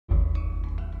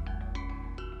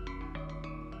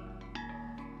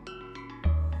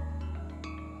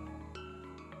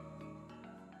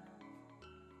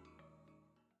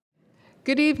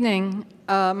Good evening.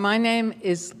 My name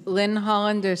is Lynn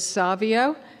Hollander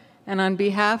Savio, and on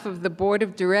behalf of the Board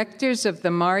of Directors of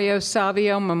the Mario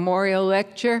Savio Memorial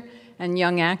Lecture and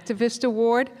Young Activist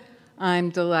Award, I'm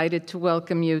delighted to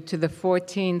welcome you to the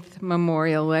 14th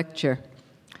Memorial Lecture.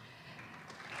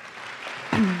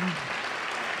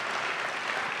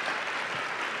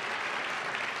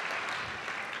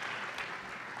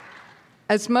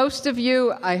 As most of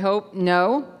you, I hope,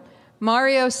 know,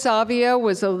 Mario Savio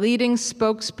was a leading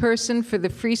spokesperson for the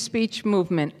free speech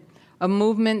movement, a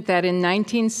movement that in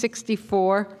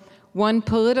 1964 won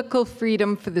political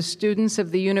freedom for the students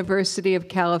of the University of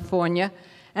California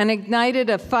and ignited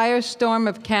a firestorm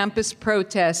of campus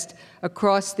protest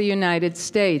across the United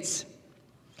States.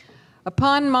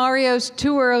 Upon Mario's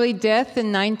too early death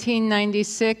in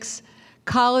 1996,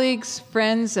 colleagues,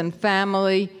 friends, and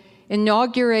family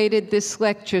inaugurated this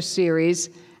lecture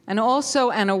series and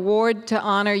also an award to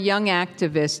honor young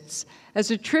activists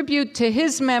as a tribute to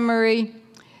his memory,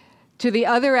 to the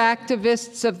other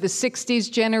activists of the 60s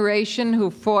generation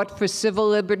who fought for civil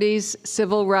liberties,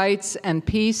 civil rights, and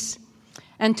peace,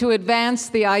 and to advance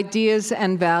the ideas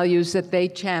and values that they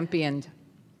championed.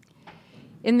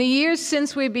 In the years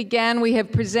since we began, we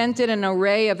have presented an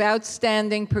array of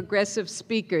outstanding progressive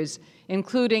speakers,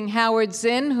 including Howard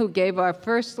Zinn, who gave our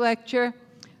first lecture,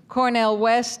 Cornel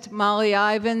West, Molly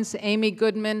Ivins, Amy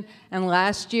Goodman, and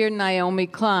last year, Naomi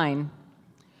Klein.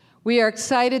 We are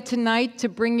excited tonight to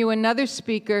bring you another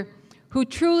speaker who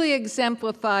truly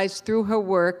exemplifies through her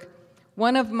work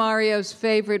one of Mario's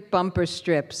favorite bumper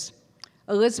strips.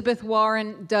 Elizabeth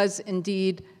Warren does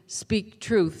indeed speak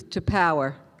truth to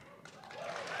power.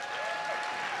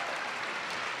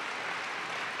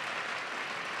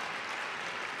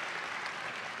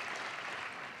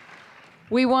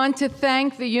 We want to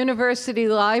thank the University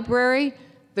Library,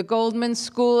 the Goldman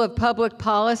School of Public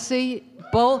Policy,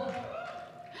 Bolt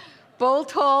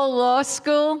Hall Law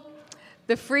School,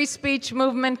 the Free Speech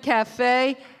Movement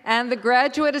Cafe, and the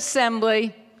Graduate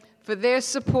Assembly for their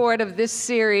support of this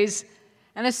series,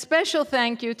 and a special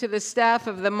thank you to the staff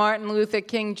of the Martin Luther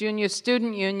King Jr.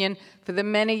 Student Union for the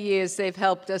many years they've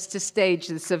helped us to stage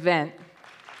this event.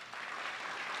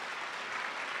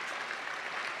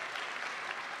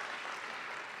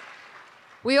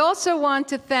 We also want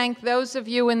to thank those of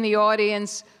you in the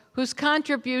audience whose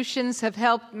contributions have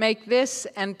helped make this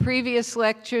and previous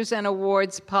lectures and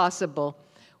awards possible.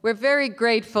 We're very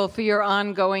grateful for your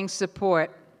ongoing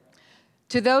support.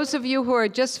 To those of you who are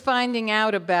just finding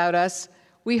out about us,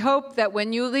 we hope that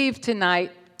when you leave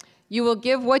tonight, you will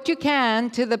give what you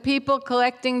can to the people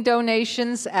collecting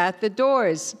donations at the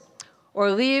doors,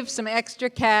 or leave some extra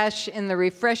cash in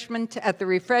the at the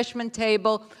refreshment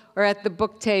table or at the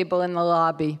book table in the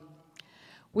lobby.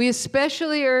 We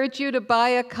especially urge you to buy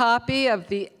a copy of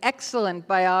the excellent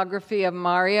biography of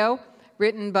Mario,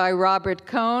 written by Robert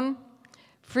Cohn,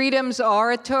 Freedom's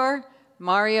Orator,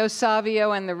 Mario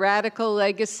Savio and the Radical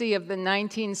Legacy of the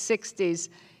 1960s.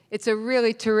 It's a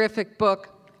really terrific book.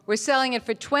 We're selling it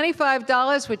for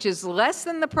 $25, which is less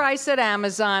than the price at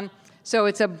Amazon, so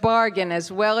it's a bargain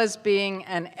as well as being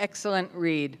an excellent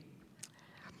read.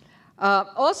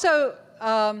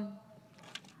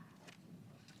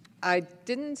 I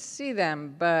didn't see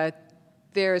them, but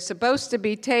there are supposed to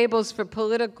be tables for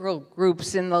political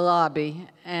groups in the lobby,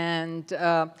 and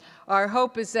our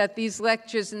hope is that these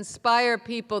lectures inspire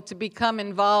people to become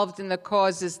involved in the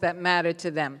causes that matter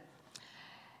to them.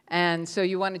 And so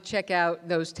you want to check out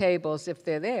those tables if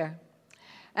they're there.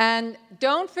 And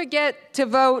don't forget to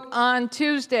vote on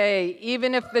Tuesday,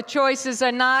 even if the choices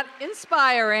are not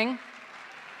inspiring.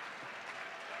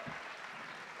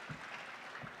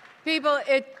 People,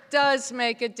 it does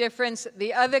make a difference.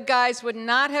 The other guys would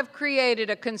not have created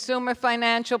a Consumer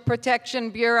Financial Protection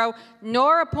Bureau,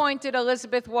 nor appointed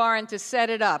Elizabeth Warren to set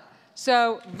it up.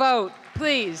 So vote,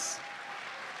 please.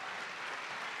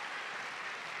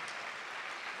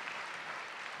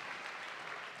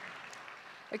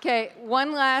 Okay,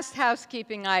 one last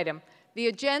housekeeping item. The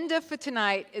agenda for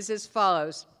tonight is as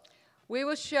follows. We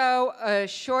will show a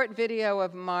short video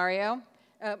of Mario.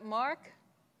 Mark,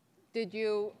 did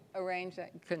you arrange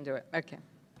that? You couldn't do it. Okay.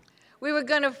 We were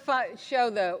going to show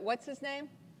the, what's his name?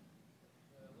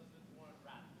 Elizabeth Warren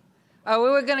rap. Oh, we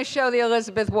were going to show the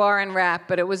Elizabeth Warren rap,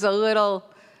 but it was a little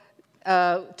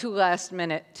too last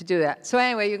minute to do that. So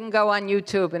anyway, you can go on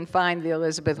YouTube and find the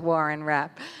Elizabeth Warren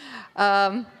rap.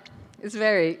 It's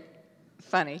very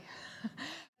funny.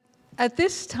 At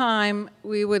this time,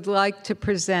 we would like to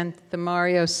present the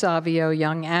Mario Savio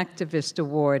Young Activist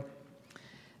Award.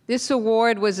 This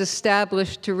award was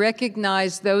established to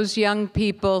recognize those young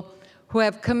people who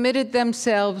have committed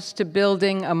themselves to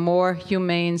building a more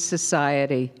humane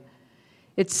society.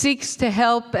 It seeks to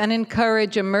help and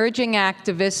encourage emerging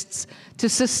activists to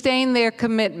sustain their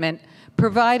commitment,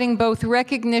 providing both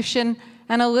recognition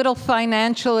and a little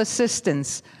financial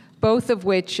assistance, both of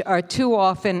which are too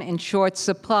often in short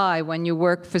supply when you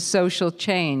work for social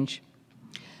change.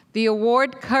 The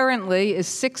award currently is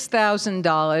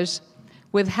 $6,000,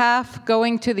 with half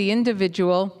going to the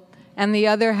individual and the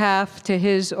other half to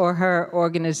his or her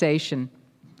organization.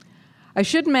 I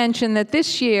should mention that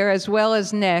this year, as well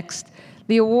as next,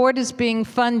 the award is being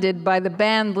funded by the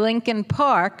band Linkin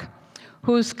Park,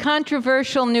 whose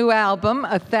controversial new album,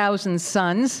 1,000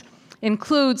 Suns,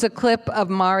 includes a clip of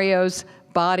Mario's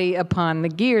Body Upon the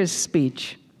Gears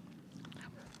speech.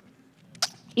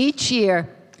 Each year,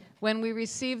 when we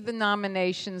receive the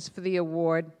nominations for the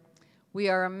award, we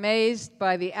are amazed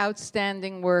by the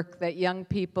outstanding work that young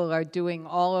people are doing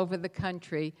all over the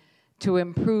country to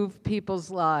improve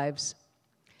people's lives.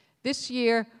 This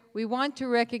year, we want to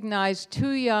recognize 2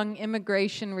 young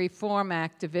immigration reform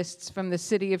activists from the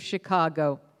city of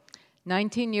Chicago,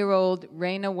 19-year-old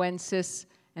Reina Wences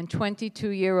and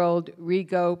 22-year-old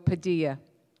Rigo Padilla.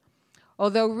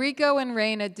 Although Rigo and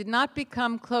Reina did not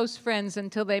become close friends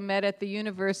until they met at the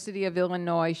University of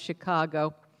Illinois,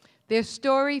 Chicago, their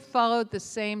story followed the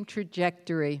same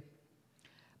trajectory.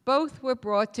 Both were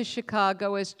brought to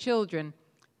Chicago as children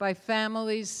by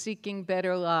families seeking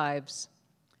better lives.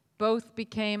 Both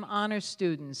became honor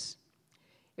students.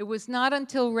 It was not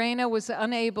until Reina was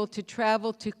unable to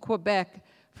travel to Quebec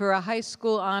for a high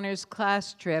school honors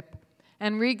class trip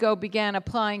and Rigo began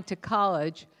applying to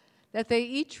college that they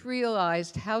each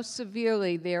realized how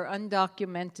severely their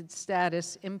undocumented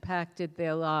status impacted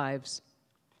their lives.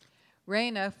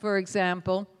 Reina, for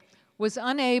example, was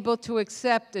unable to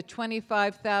accept a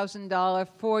 $25,000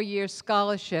 4-year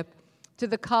scholarship to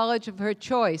the college of her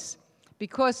choice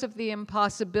because of the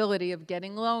impossibility of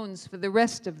getting loans for the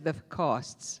rest of the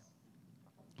costs.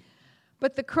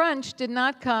 But the crunch did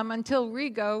not come until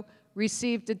Rigo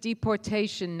received a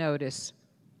deportation notice.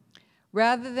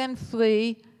 Rather than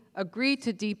flee, agree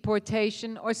to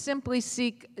deportation, or simply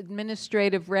seek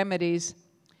administrative remedies,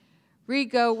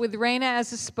 Rigo, with Reina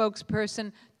as a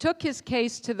spokesperson, took his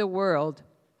case to the world.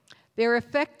 Their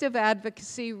effective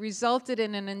advocacy resulted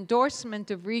in an endorsement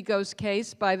of Rigo's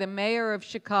case by the mayor of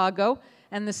Chicago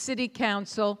and the city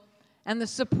council, and the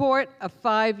support of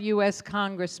 5 U.S.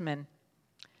 congressmen.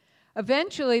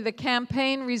 Eventually, the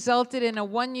campaign resulted in a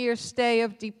 1-year stay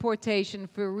of deportation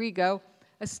for Rigo,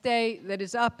 a stay that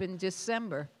is up in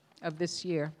December of this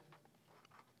year.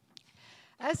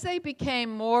 As they became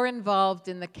more involved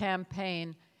in the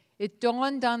campaign, it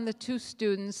dawned on the 2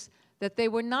 students that they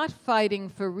were not fighting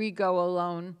for Rigo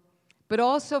alone, but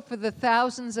also for the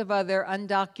thousands of other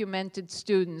undocumented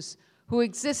students who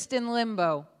exist in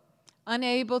limbo,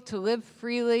 unable to live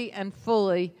freely and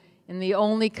fully in the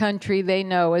only country they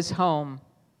know as home.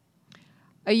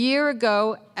 A year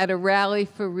ago, at a rally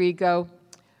for Rigo,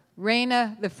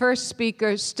 Reina, the first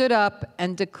speaker, stood up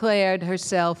and declared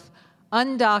herself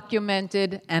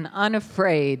undocumented and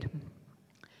unafraid.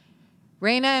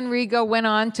 Reina and Rigo went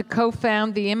on to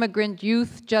co-found the Immigrant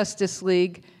Youth Justice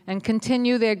League and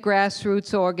continue their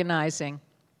grassroots organizing.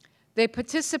 They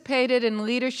participated in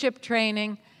leadership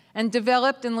training and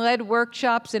developed and led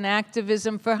workshops in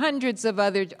activism for hundreds of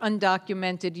other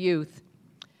undocumented youth.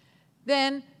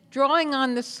 Then, drawing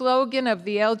on the slogan of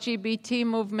the LGBT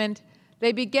movement,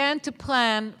 they began to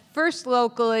plan, first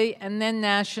locally and then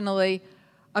nationally,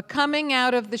 a Coming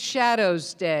Out of the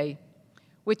Shadows Day,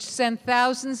 which sent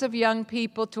thousands of young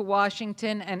people to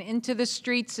Washington and into the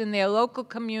streets in their local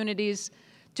communities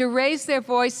to raise their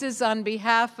voices on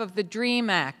behalf of the DREAM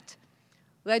Act,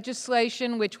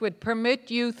 legislation which would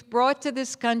permit youth brought to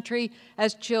this country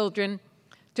as children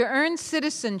to earn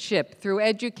citizenship through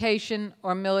education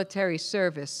or military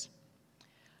service.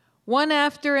 One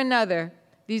after another,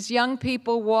 these young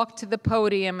people walked to the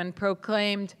podium and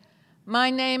proclaimed,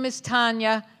 "My name is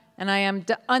Tanya, and I am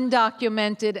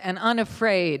undocumented and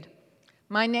unafraid.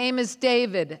 My name is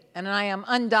David, and I am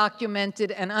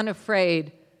undocumented and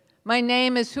unafraid. My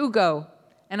name is Hugo,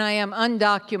 and I am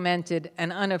undocumented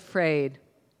and unafraid."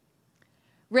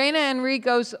 Reina and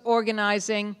Rigo's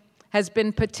organizing has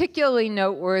been particularly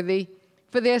noteworthy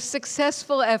for their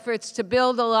successful efforts to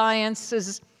build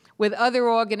alliances with other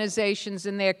organizations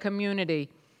in their community,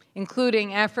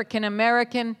 including African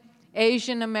American,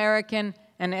 Asian American,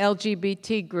 and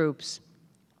LGBT groups,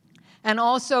 and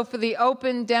also for the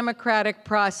open democratic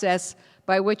process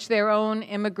by which their own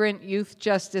Immigrant Youth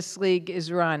Justice League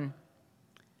is run.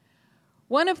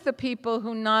 One of the people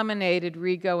who nominated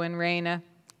Rigo and Reina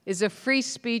is a free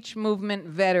speech movement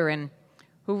veteran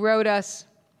who wrote us,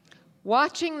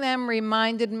 "Watching them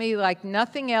reminded me like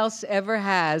nothing else ever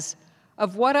has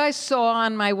of what I saw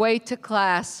on my way to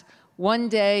class one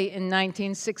day in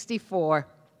 1964,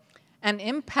 an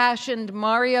impassioned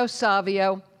Mario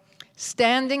Savio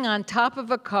standing on top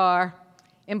of a car,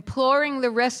 imploring the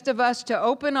rest of us to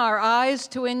open our eyes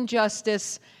to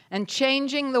injustice and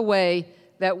changing the way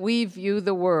that we view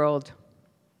the world.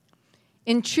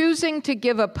 In choosing to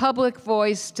give a public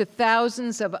voice to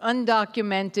thousands of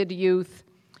undocumented youth,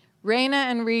 Reina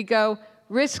and Rigo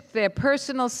risked their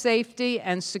personal safety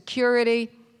and security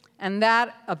and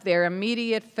that of their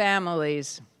immediate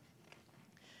families.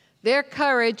 Their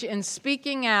courage in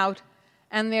speaking out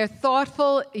and their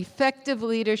thoughtful, effective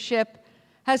leadership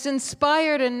has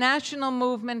inspired a national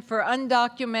movement for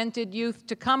undocumented youth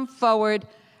to come forward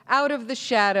out of the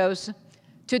shadows,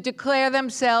 to declare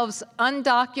themselves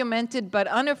undocumented but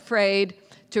unafraid,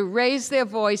 to raise their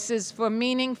voices for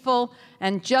meaningful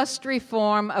and just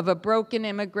reform of a broken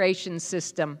immigration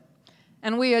system.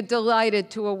 And we are delighted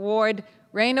to award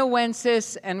Reina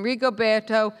Wences and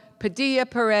Rigoberto Padilla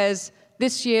Perez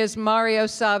this year's Mario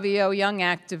Savio Young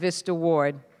Activist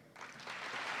Award.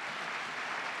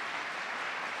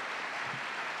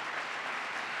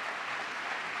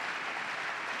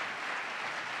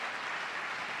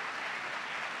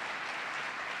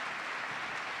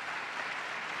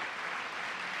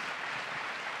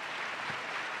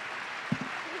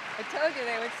 I told you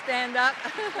they would stand up.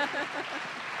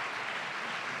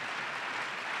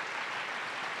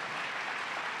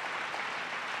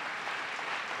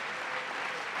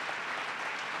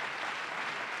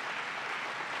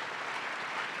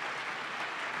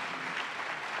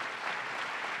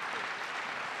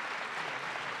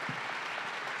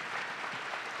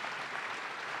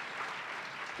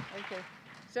 Okay,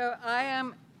 so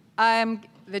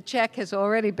the check has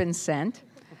already been sent.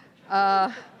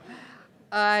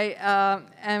 I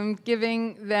am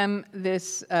giving them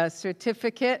this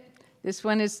certificate. This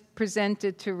one is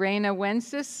presented to Reina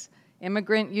Wences,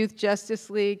 Immigrant Youth Justice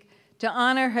League, to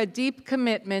honor her deep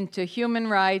commitment to human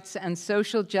rights and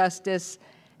social justice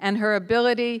and her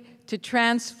ability to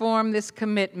transform this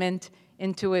commitment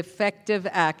into effective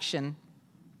action.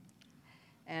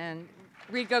 And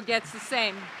Rigo gets the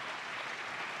same.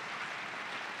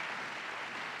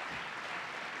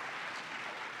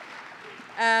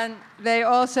 And they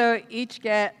also each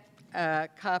get a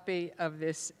copy of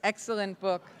this excellent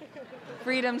book,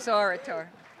 Freedom's Orator.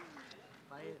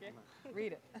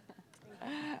 Read it.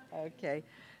 Okay.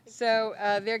 So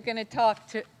they're going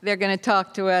to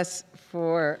talk to us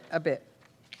for a bit.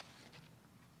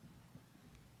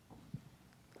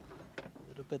 A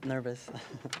little bit nervous.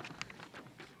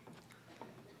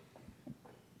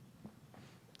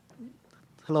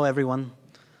 Hello, everyone.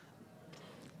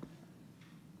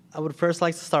 I would first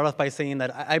like to start off by saying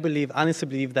that I honestly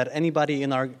believe that anybody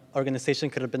in our organization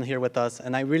could have been here with us,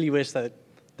 and I really wish that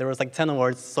there was like 10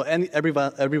 awards, so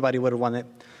everybody would have won it.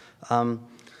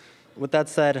 With that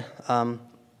said,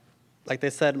 like they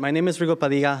said, my name is Rigo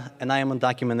Padilla, and I am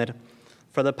undocumented.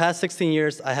 For the past 16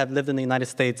 years, I have lived in the United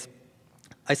States.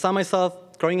 I saw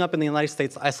myself, growing up in the United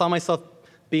States, I saw myself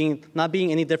not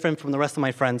being any different from the rest of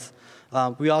my friends.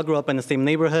 We all grew up in the same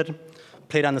neighborhood,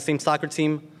 played on the same soccer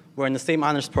team, were in the same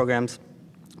honors programs.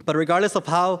 But regardless of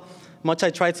how much I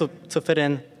tried to fit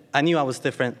in, I knew I was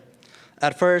different.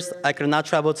 At first, I could not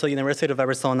travel to the University of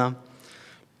Arizona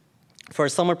for a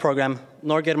summer program,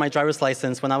 nor get my driver's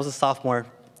license when I was a sophomore.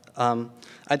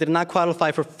 I did not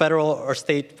qualify for federal or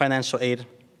state financial aid.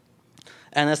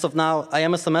 And as of now, I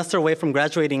am a semester away from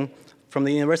graduating from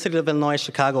the University of Illinois,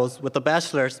 Chicago, with a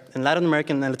bachelor's in Latin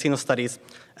American and Latino studies.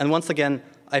 And once again,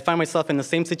 I find myself in the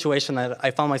same situation that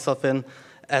I found myself in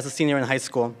as a senior in high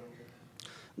school,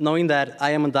 knowing that I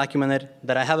am undocumented,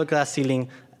 that I have a glass ceiling,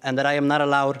 and that I am not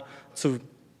allowed to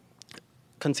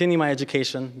continue my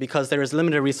education because there is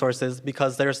limited resources,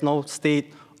 because there is no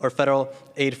state or federal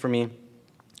aid for me.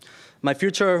 My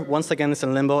future, once again, is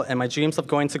in limbo, and my dreams of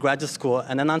going to graduate school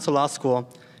and then on to law school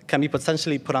can be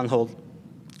potentially put on hold.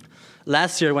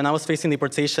 Last year, when I was facing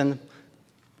deportation,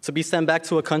 to be sent back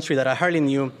to a country that I hardly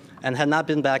knew and had not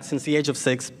been back since the age of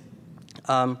 6,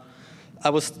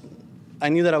 I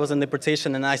knew that I was in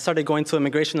deportation, and I started going to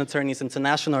immigration attorneys,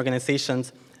 international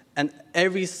organizations, and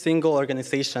every single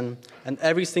organization and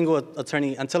every single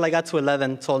attorney, until I got to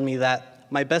 11, told me that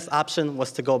my best option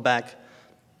was to go back.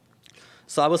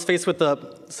 So I was faced with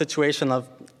the situation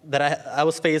I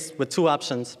was faced with two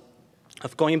options,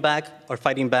 of going back or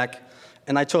fighting back,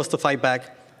 and I chose to fight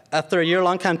back. After a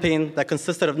year-long campaign that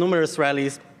consisted of numerous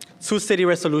rallies, 2 city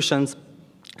resolutions,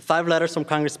 5 letters from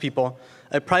congresspeople,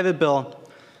 a private bill,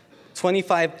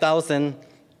 25,000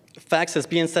 faxes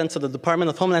being sent to the Department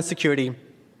of Homeland Security,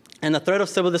 and the threat of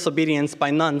civil disobedience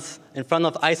by nuns in front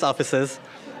of ICE offices.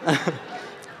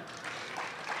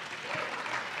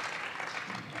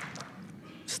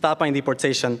 Stop my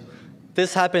deportation.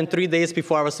 This happened 3 days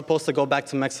before I was supposed to go back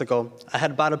to Mexico. I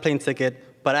had bought a plane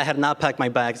ticket, but I had not packed my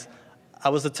bags. I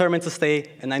was determined to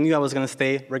stay, and I knew I was going to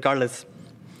stay regardless.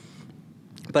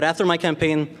 But after my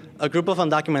campaign, a group of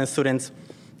undocumented students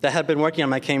that had been working on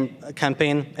my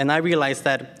campaign, and I realized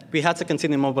that we had to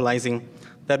continue mobilizing,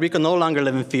 that we could no longer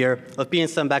live in fear of being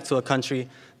sent back to a country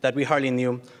that we hardly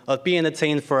knew, of being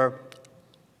detained for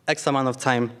X amount of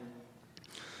time,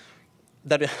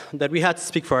 that we had to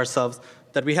speak for ourselves,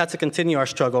 that we had to continue our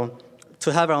struggle,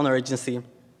 to have our own agency,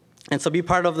 and to be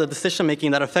part of the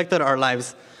decision-making that affected our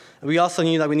lives. We also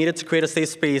knew that we needed to create a safe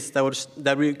space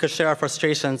that we could share our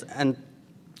frustrations and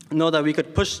know that we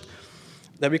could push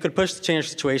to change the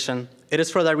situation. It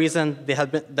is for that reason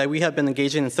that we have been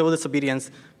engaging in civil disobedience,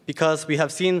 because we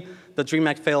have seen the DREAM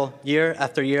Act fail year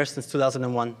after year since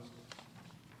 2001.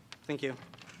 Thank you.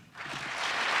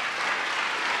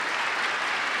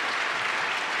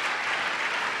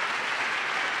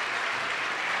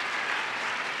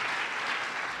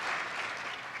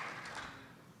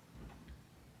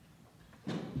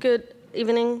 Good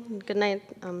evening, good night.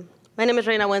 My name is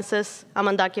Reina Wences. I'm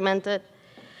undocumented.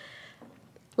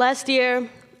 Last year,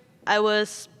 I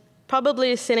was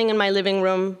probably sitting in my living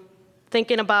room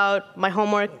thinking about my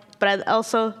homework, but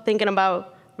also thinking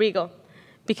about Rigo,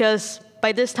 because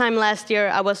by this time last year,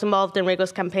 I was involved in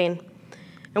Rigo's campaign.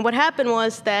 And what happened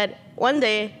was that one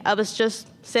day, I was just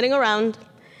sitting around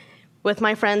with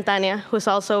my friend Tanya, who's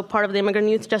also part of the Immigrant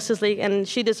Youth Justice League, and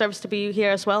she deserves to be here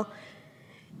as well.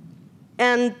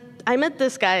 And I met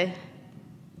this guy,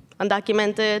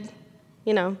 undocumented,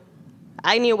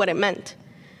 I knew what it meant.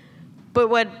 But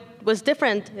what was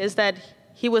different is that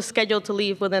he was scheduled to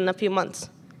leave within a few months.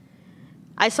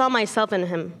 I saw myself in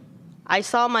him. I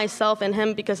saw myself in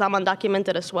him because I'm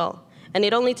undocumented as well. And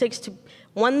it only takes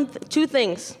two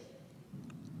things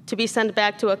to be sent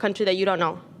back to a country that you don't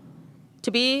know.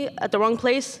 To be at the wrong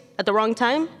place at the wrong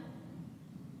time,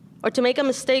 or to make a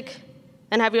mistake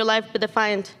and have your life be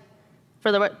defined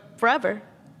forever.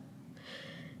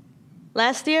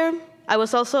 Last year, I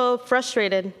was also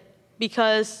frustrated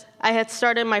because I had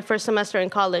started my first semester in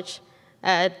college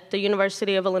at the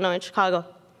University of Illinois in Chicago,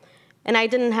 and I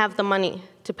didn't have the money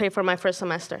to pay for my first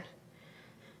semester.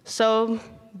 So,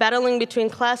 battling between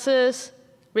classes,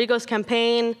 Rigo's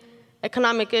campaign,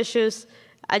 economic issues,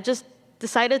 I just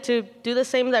decided to do the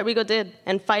same that Rigo did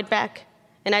and fight back.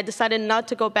 And I decided not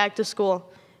to go back to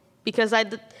school because I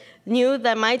knew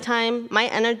that my time, my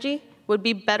energy would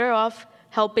be better off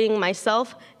helping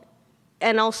myself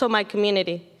and also my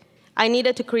community. I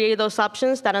needed to create those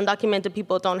options that undocumented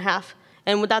people don't have.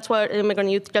 And that's what Immigrant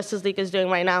Youth Justice League is doing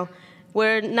right now.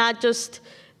 It's not just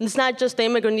the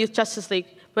Immigrant Youth Justice League,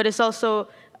 but it's also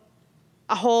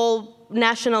a whole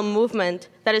national movement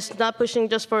that is not pushing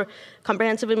just for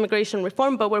comprehensive immigration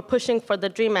reform, but we're pushing for the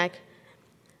DREAM Act.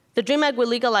 The DREAM Act will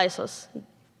legalize us,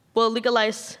 will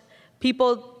legalize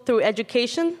people through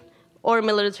education or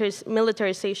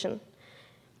militarization.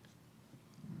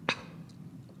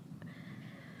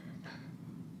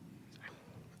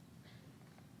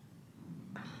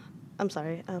 I'm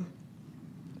sorry.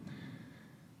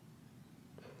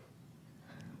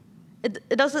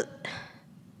 It doesn't.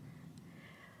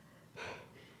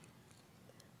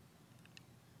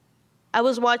 I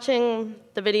was watching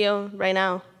the video right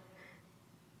now,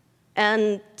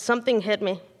 and something hit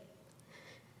me.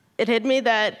 It hit me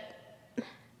that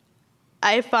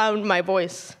I found my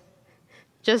voice,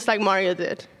 just like Mario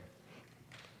did.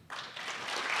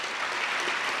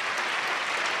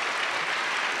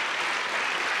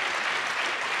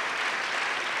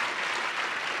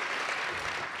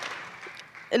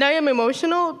 And I am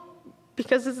emotional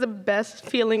because it's the best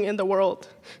feeling in the world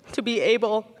to be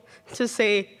able to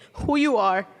say who you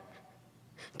are,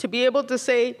 to be able to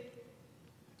say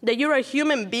that you're a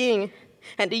human being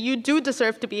and that you do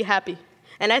deserve to be happy.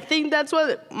 And I think that's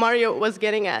what Mario was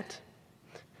getting at.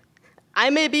 I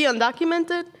may be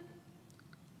undocumented,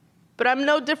 but I'm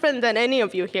no different than any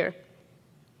of you here.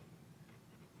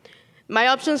 My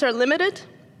options are limited,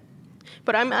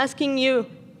 but I'm asking you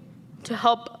to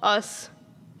help us.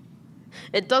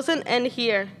 It doesn't end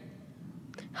here.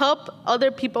 Help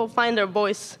other people find their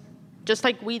voice, just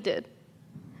like we did.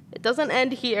 It doesn't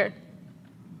end here.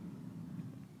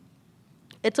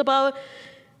 It's about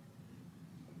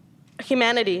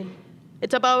humanity.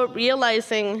 It's about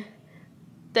realizing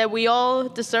that we all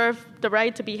deserve the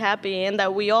right to be happy and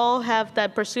that we all have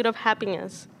that pursuit of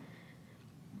happiness.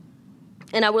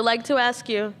 And I would like to ask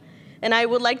you, and I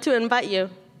would like to invite you,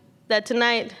 that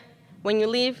tonight, when you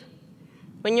leave,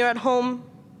 when you're at home,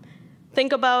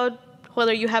 think about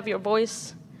whether you have your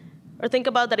voice, or think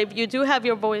about that if you do have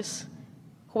your voice,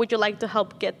 who would you like to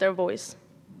help get their voice?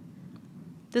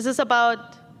 This is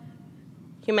about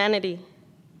humanity.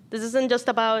 This isn't just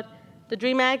about the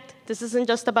DREAM Act. This isn't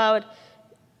just about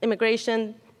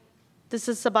immigration. This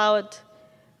is about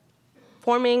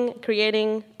forming,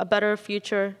 creating a better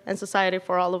future and society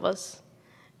for all of us.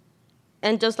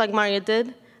 And just like Mario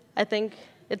did, I think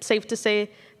it's safe to say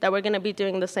that we're going to be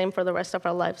doing the same for the rest of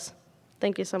our lives.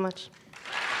 Thank you so much.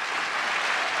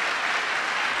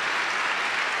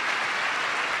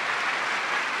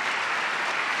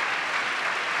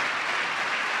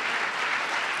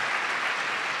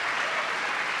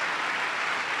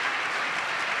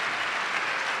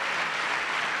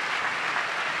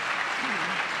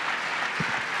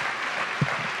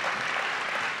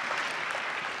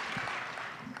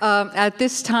 At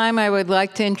this time, I would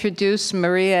like to introduce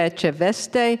Maria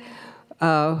Echeveste,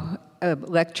 a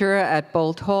lecturer at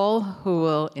Bolt Hall, who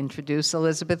will introduce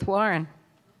Elizabeth Warren.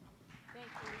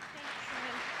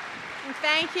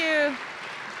 Thank you. And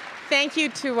thank you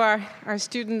to our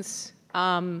students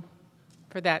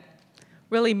for that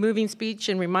really moving speech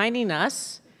and reminding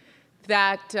us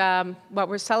that what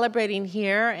we're celebrating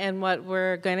here and what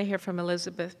we're going to hear from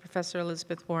Professor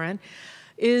Elizabeth Warren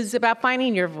is about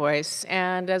finding your voice.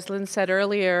 And as Lynn said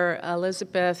earlier,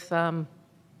 Elizabeth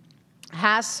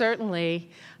has certainly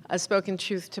spoken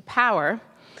truth to power.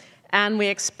 And we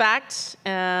expect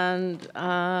and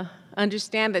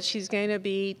understand that she's going to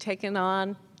be taking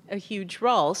on a huge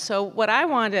role. So what I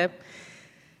want to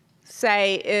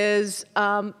say is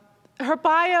her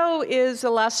bio is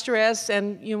illustrious,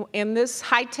 and in this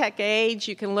high-tech age,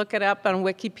 you can look it up on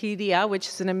Wikipedia, which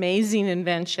is an amazing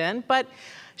invention. But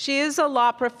she is a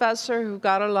law professor who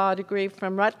got a law degree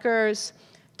from Rutgers,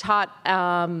 taught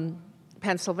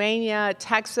Pennsylvania,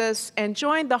 Texas, and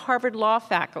joined the Harvard Law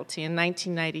faculty in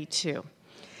 1992.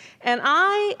 And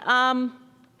I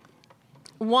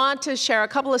want to share a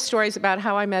couple of stories about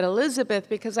how I met Elizabeth,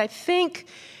 because I think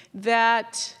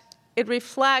that it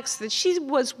reflects that she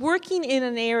was working in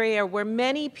an area where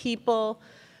many people,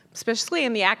 especially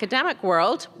in the academic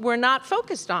world, were not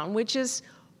focused on, which is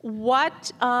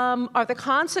what are the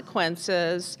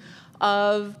consequences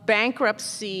of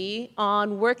bankruptcy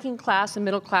on working class and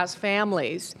middle class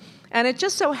families. And it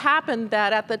just so happened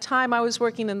that at the time I was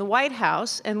working in the White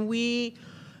House, and we,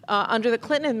 under the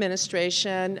Clinton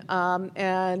administration,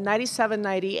 in 97,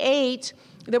 98,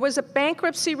 there was a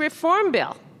bankruptcy reform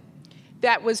bill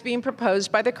that was being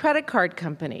proposed by the credit card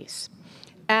companies.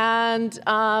 And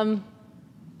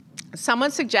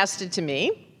someone suggested to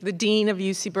me, the dean of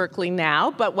UC Berkeley now,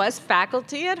 but was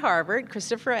faculty at Harvard,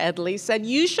 Christopher Edley, said,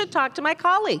 you should talk to my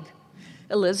colleague,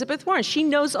 Elizabeth Warren. She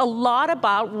knows a lot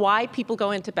about why people go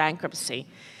into bankruptcy.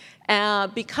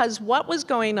 Because what was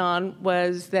going on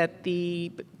was that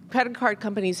the credit card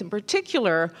companies in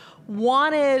particular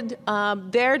wanted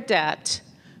their debt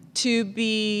to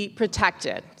be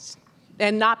protected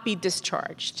and not be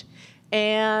discharged.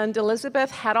 And Elizabeth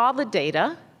had all the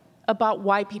data about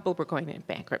why people were going into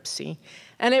bankruptcy.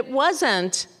 And it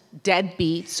wasn't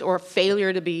deadbeats or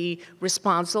failure to be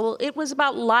responsible. It was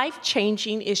about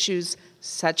life-changing issues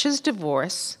such as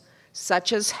divorce,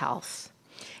 such as health.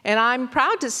 And I'm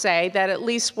proud to say that at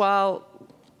least while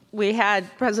we had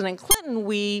President Clinton,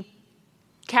 we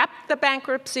kept the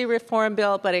bankruptcy reform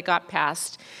bill, but it got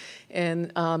passed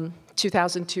in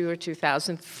 2002 or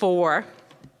 2004.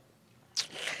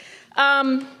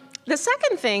 The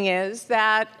second thing is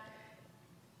that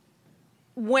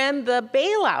when the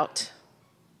bailout,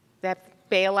 that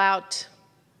bailout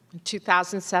in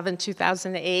 2007,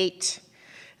 2008,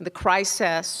 the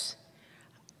crisis,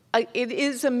 it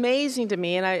is amazing to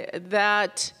me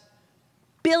that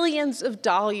billions of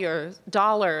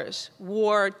dollars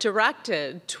were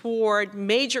directed toward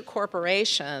major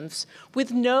corporations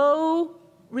with no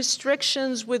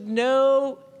restrictions, with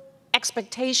no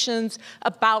expectations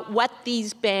about what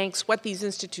these banks, what these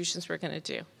institutions were going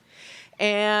to do.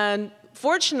 And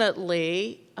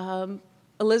fortunately,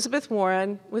 Elizabeth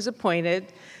Warren was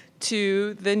appointed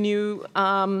to the new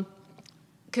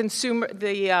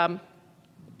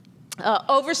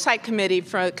oversight committee,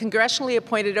 for a congressionally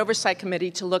appointed oversight committee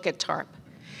to look at TARP.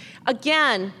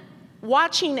 Again,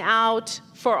 watching out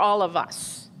for all of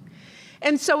us.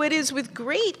 And so it is with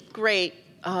great, great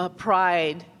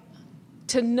pride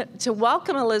to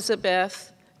welcome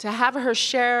Elizabeth, to have her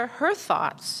share her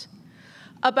thoughts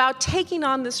about taking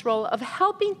on this role of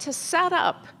helping to set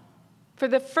up, for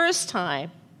the first time,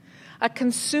 a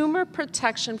consumer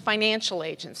protection financial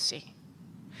agency.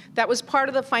 that was part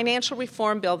of the financial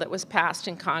reform bill that was passed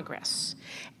in Congress,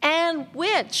 and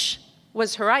which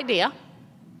was her idea.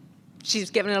 She's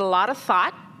given it a lot of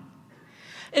thought,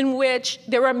 in which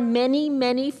there are many,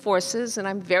 many forces, and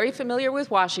I'm very familiar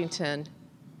with Washington,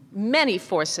 many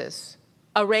forces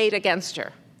arrayed against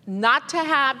her, not to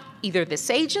have either this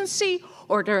agency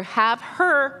or to have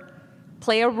her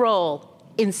play a role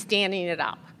in standing it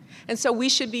up. And so we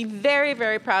should be very,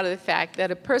 very proud of the fact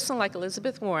that a person like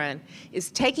Elizabeth Warren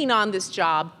is taking on this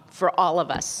job for all of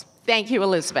us. Thank you,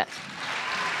 Elizabeth.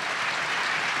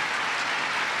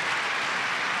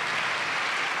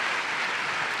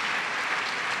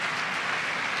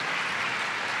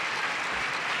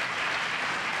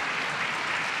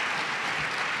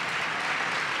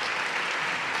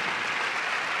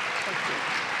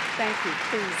 Thank you,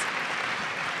 please.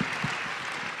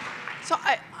 So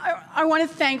I want to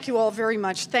thank you all very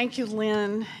much. Thank you,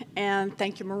 Lynn, and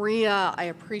thank you, Maria. I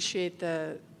appreciate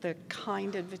the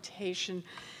kind invitation.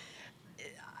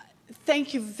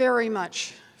 Thank you very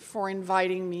much for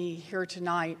inviting me here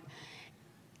tonight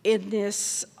in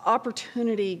this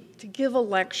opportunity to give a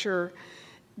lecture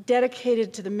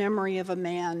dedicated to the memory of a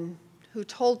man who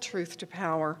told truth to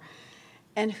power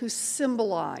and who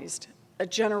symbolized a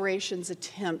generation's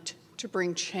attempt to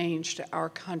bring change to our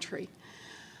country.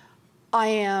 I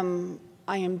am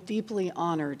deeply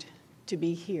honored to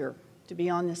be here, to be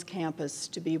on this campus,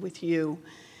 to be with you,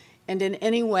 and in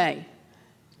any way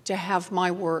to have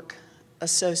my work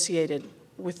associated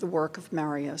with the work of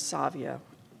Mario Savio.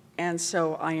 And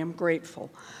so I am grateful.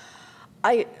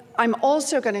 I'm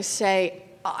also going to say,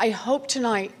 I hope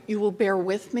tonight you will bear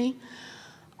with me.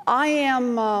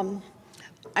 I'm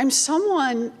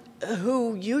someone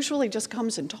who usually just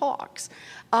comes and talks.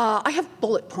 I have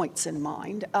bullet points in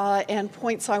mind and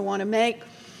points I want to make,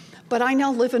 but I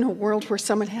now live in a world where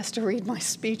someone has to read my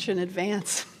speech in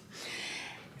advance.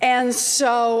 And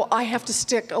so I have to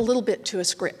stick a little bit to a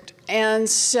script. And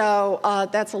so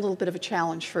that's a little bit of a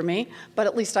challenge for me, but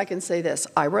at least I can say this,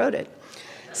 I wrote it.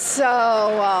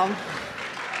 So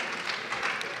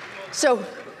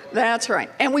that's right.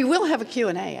 And we will have a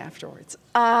Q&A afterwards.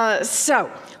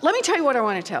 So let me tell you what I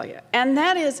want to tell you. And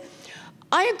that is,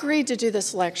 I agreed to do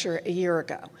this lecture a year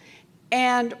ago.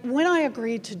 And when I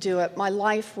agreed to do it, my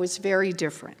life was very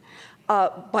different.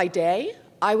 By day,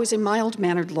 I was a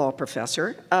mild-mannered law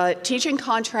professor, teaching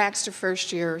contracts to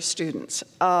first-year students.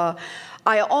 I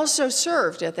also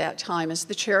served at that time as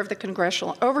the chair of the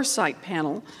Congressional Oversight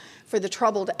Panel for the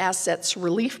Troubled Assets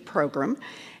Relief Program.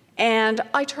 And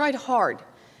I tried hard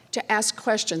to ask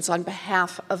questions on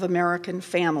behalf of American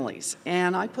families.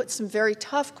 And I put some very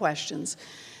tough questions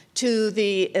to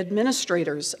the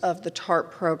administrators of the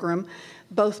TARP program,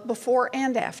 both before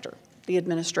and after the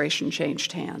administration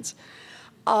changed hands.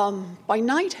 By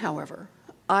night, however,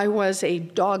 I was a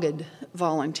dogged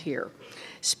volunteer,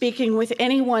 speaking with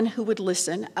anyone who would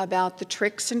listen about the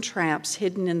tricks and traps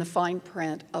hidden in the fine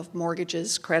print of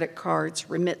mortgages, credit cards,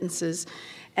 remittances,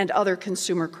 and other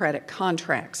consumer credit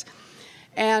contracts.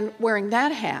 And wearing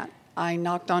that hat, I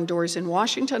knocked on doors in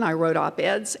Washington, I wrote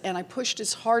op-eds, and I pushed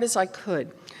as hard as I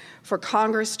could for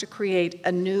Congress to create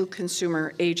a new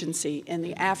consumer agency in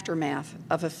the aftermath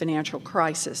of a financial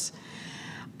crisis.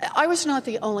 I was not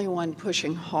the only one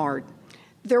pushing hard.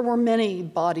 There were many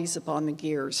bodies upon the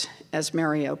gears, as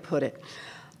Mario put it.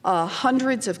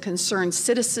 Hundreds of concerned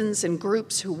citizens and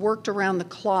groups who worked around the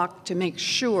clock to make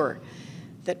sure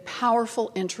that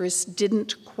powerful interests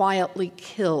didn't quietly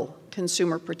kill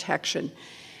consumer protection,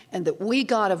 and that we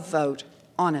got a vote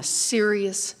on a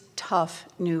serious, tough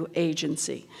new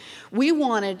agency. We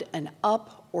wanted an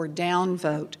up or down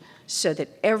vote so that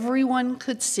everyone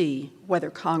could see whether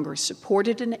Congress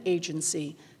supported an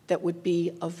agency that would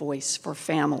be a voice for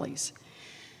families.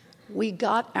 We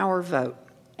got our vote,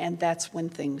 and that's when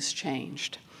things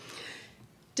changed.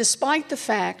 Despite the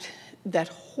fact that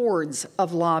hordes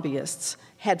of lobbyists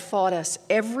had fought us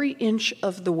every inch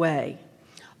of the way,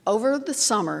 over the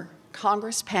summer,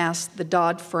 Congress passed the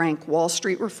Dodd-Frank Wall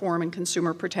Street Reform and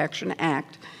Consumer Protection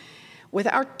Act, with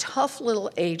our tough little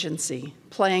agency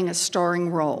playing a starring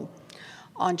role.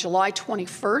 On July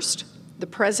 21st, the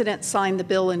President signed the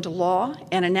bill into law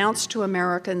and announced to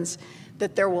Americans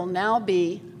that there will now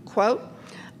be, quote,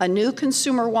 a new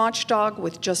consumer watchdog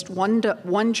with just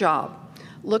one job,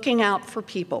 looking out for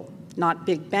people, not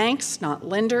big banks, not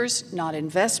lenders, not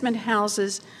investment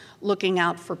houses, looking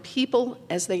out for people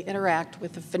as they interact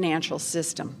with the financial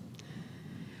system.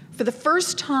 For the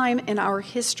first time in our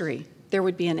history, there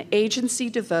would be an agency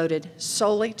devoted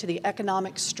solely to the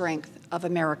economic strength of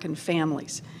American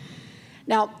families.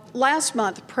 Now, last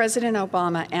month, President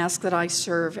Obama asked that I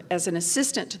serve as an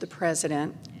assistant to the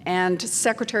President And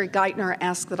Secretary Geithner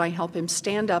asked that I help him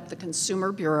stand up the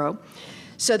Consumer Bureau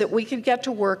so that we could get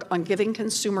to work on giving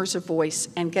consumers a voice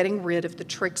and getting rid of the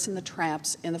tricks and the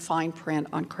traps in the fine print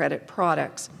on credit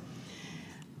products.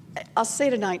 I'll say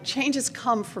tonight, changes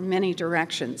come from many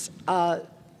directions.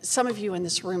 Some of you in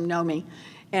this room know me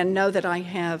and know that I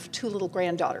have 2 little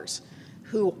granddaughters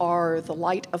who are the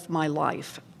light of my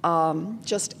life.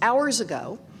 Just hours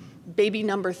ago, baby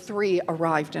number 3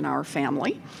 arrived in our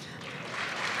family.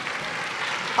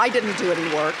 I didn't do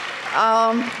any work.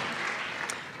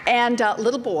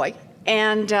 Little boy.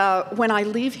 And when I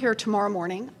leave here tomorrow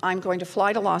morning, I'm going to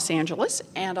fly to Los Angeles,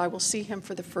 and I will see him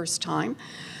for the first time.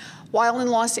 While in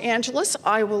Los Angeles,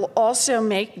 I will also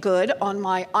make good on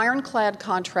my ironclad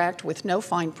contract with no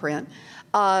fine print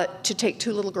to take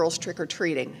 2 little girls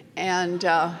trick-or-treating. And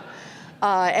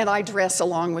I dress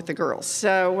along with the girls.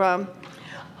 So,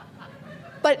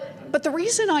 but the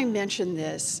reason I mention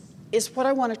this is what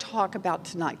I want to talk about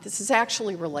tonight. This is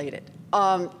actually related.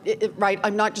 Right?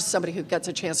 I'm not just somebody who gets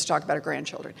a chance to talk about her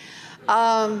grandchildren.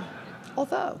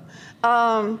 Although,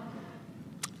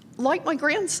 like my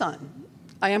grandson,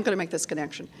 I am going to make this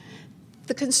connection.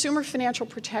 The Consumer Financial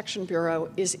Protection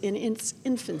Bureau is in its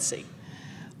infancy.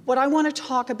 What I want to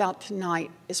talk about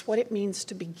tonight is what it means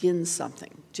to begin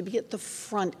something, to be at the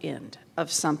front end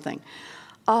of something.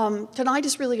 Tonight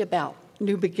is really about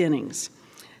new beginnings.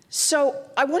 So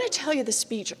I want to tell you the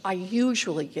speech I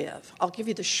usually give. I'll give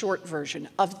you the short version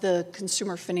of the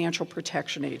Consumer Financial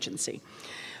Protection Agency.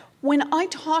 When I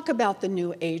talk about the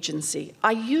new agency,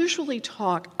 I usually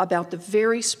talk about the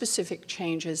very specific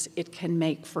changes it can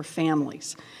make for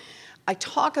families. I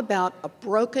talk about a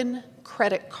broken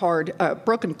credit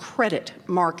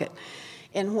market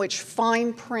in which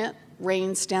fine print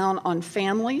rains down on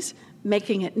families,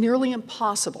 making it nearly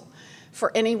impossible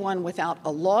for anyone without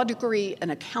a law degree,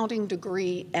 an accounting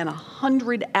degree, and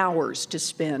 100 hours to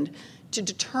spend to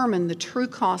determine the true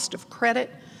cost of credit,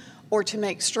 or to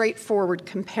make straightforward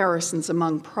comparisons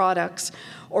among products,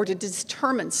 or to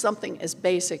determine something as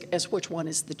basic as which one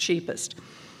is the cheapest.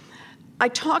 I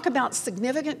talk about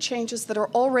significant changes that are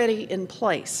already in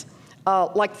place,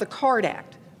 like the CARD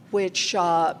Act, which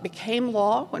became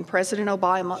law when President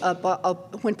Obama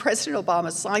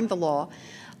signed the law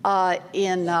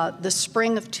in the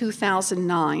spring of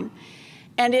 2009,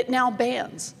 and it now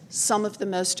bans some of the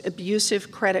most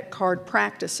abusive credit card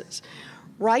practices.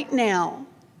 Right now,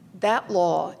 that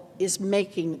law is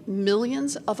making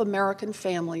millions of American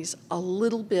families a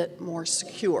little bit more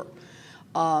secure.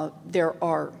 There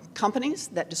are companies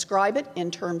that describe it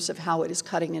in terms of how it is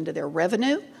cutting into their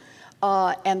revenue,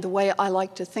 and the way I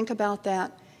like to think about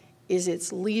that is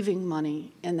it's leaving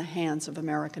money in the hands of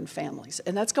American families,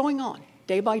 and that's going on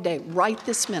day by day, right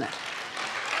this minute.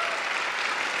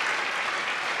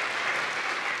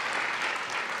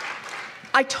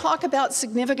 I talk about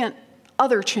significant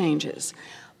other changes,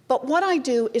 but what I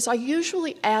do is I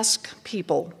usually ask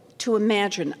people to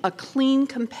imagine a clean,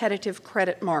 competitive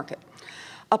credit market,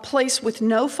 a place with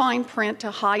no fine print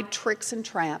to hide tricks and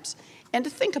traps, and to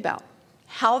think about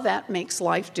how that makes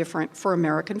life different for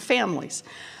American families.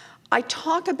 I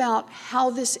talk about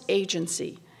how this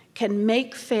agency can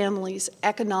make families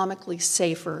economically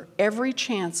safer every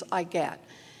chance I get.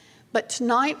 But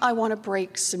tonight I want to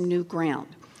break some new ground.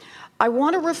 I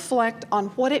want to reflect on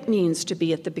what it means to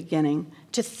be at the beginning,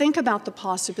 to think about the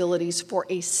possibilities for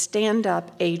a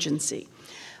stand-up agency.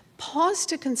 Pause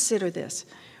to consider this.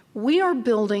 We are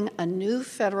building a new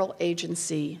federal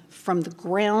agency from the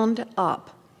ground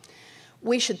up.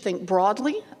 We should think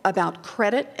broadly about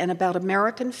credit and about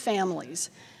American families,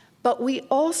 but we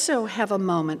also have a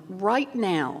moment right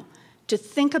now to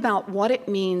think about what it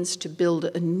means to build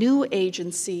a new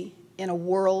agency in a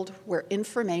world where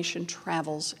information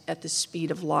travels at the speed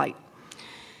of light.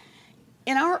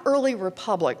 In our early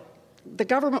republic, the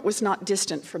government was not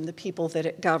distant from the people that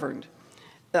it governed.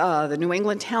 The New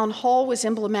England Town Hall was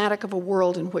emblematic of a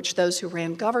world in which those who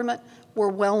ran government were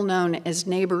well known as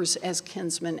neighbors, as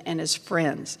kinsmen, and as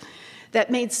friends. That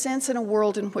made sense in a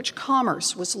world in which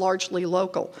commerce was largely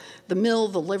local. The mill,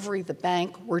 the livery, the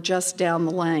bank were just down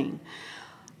the lane.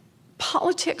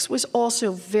 Politics was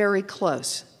also very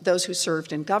close. Those who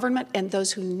served in government and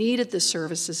those who needed the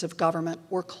services of government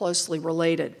were closely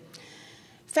related.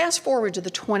 Fast forward to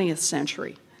the 20th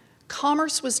century.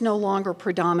 Commerce was no longer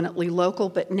predominantly local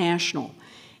but national.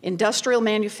 Industrial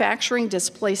manufacturing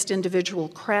displaced individual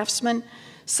craftsmen,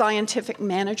 scientific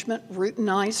management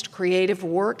routinized creative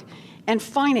work, and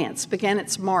finance began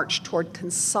its march toward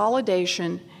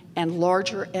consolidation and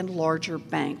larger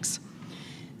banks.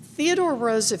 Theodore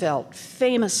Roosevelt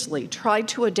famously tried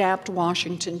to adapt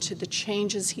Washington to the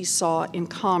changes he saw in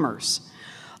commerce.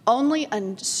 Only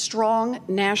a strong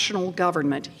national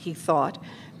government, he thought,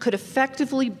 could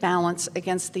effectively balance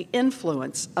against the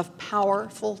influence of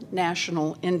powerful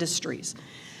national industries.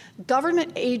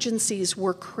 Government agencies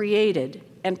were created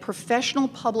and professional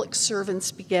public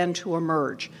servants began to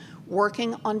emerge,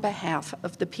 working on behalf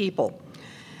of the people.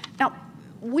 Now,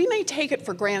 we may take it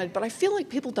for granted, but I feel like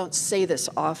people don't say this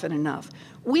often enough.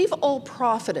 We've all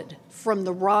profited from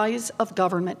the rise of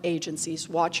government agencies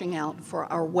watching out for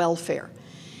our welfare.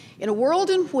 In a world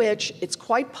in which it's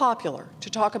quite popular to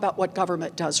talk about what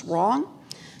government does wrong,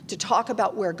 to talk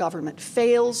about where government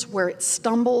fails, where it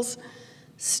stumbles,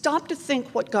 stop to think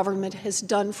what government has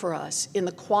done for us in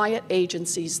the quiet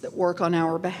agencies that work on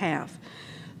our behalf.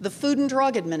 The Food and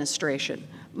Drug Administration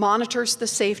monitors the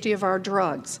safety of our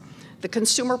drugs. The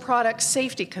Consumer Product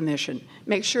Safety Commission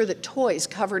makes sure that toys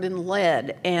covered in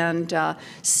lead and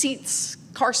seats,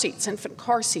 car seats, infant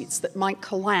car seats that might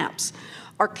collapse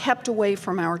are kept away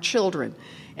from our children.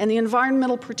 And the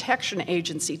Environmental Protection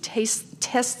Agency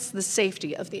tests the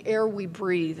safety of the air we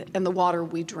breathe and the water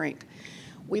we drink.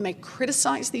 We may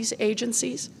criticize these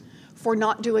agencies for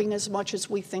not doing as much as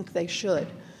we think they should.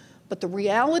 But the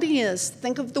reality is,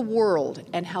 think of the world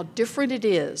and how different it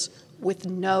is with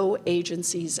no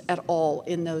agencies at all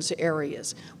in those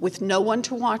areas, with no one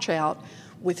to watch out,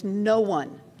 with no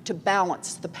one to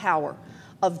balance the power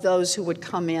of those who would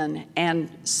come in and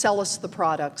sell us the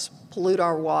products, pollute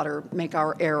our water, make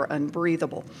our air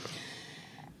unbreathable.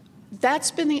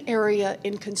 That's been the area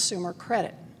in consumer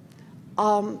credit.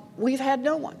 We've had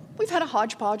no one. We've had a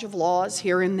hodgepodge of laws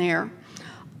here and there,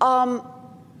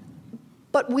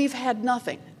 but we've had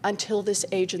nothing until this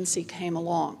agency came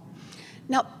along.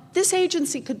 Now, this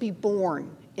agency could be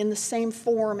born in the same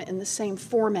form, in the same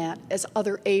format as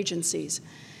other agencies,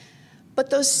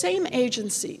 but those same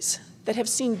agencies that have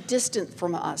seemed distant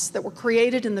from us, that were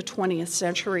created in the 20th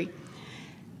century,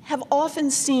 have often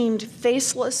seemed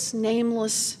faceless,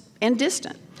 nameless, and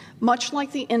distant, much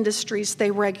like the industries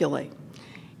they regulate.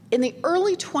 In the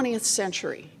early 20th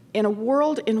century, in a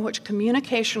world in which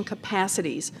communication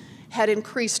capacities had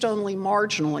increased only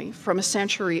marginally from a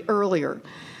century earlier,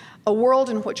 a world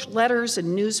in which letters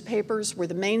and newspapers were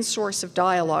the main source of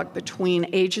dialogue between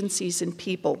agencies and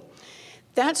people,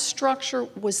 that structure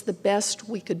was the best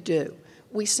we could do.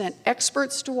 We sent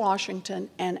experts to Washington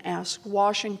and asked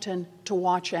Washington to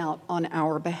watch out on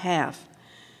our behalf.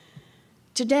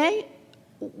 Today,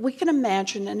 we can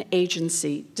imagine an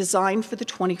agency designed for the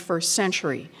 21st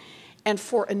century and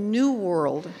for a new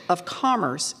world of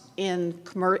commerce in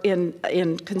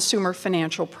consumer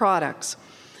financial products.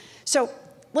 So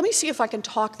let me see if I can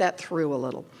talk that through a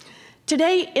little.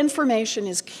 Today, information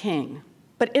is king.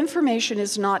 But information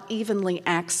is not evenly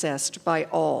accessed by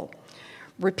all.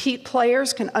 Repeat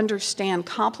players can understand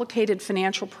complicated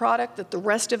financial product that the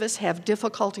rest of us have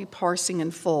difficulty parsing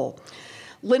in full.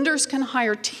 Lenders can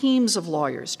hire teams of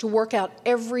lawyers to work out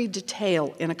every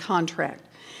detail in a contract.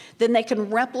 Then they can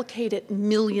replicate it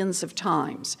millions of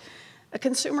times. A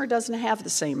consumer doesn't have the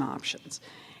same options.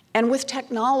 And with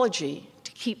technology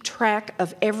to keep track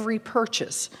of every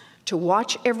purchase, to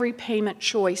watch every payment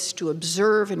choice, to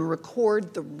observe and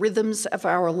record the rhythms of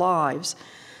our lives,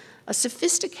 a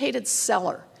sophisticated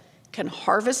seller can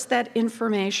harvest that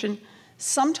information,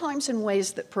 sometimes in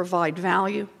ways that provide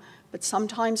value, but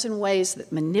sometimes in ways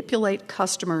that manipulate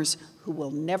customers who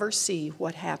will never see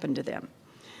what happened to them.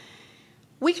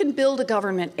 We can build a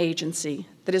government agency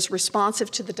that is responsive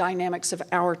to the dynamics of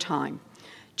our time,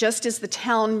 just as the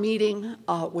town meeting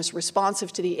was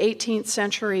responsive to the 18th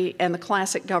century and the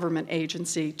classic government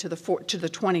agency to the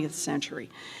 20th century.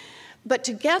 But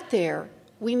to get there,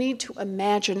 we need to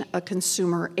imagine a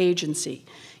consumer agency,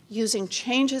 using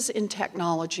changes in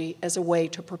technology as a way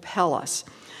to propel us.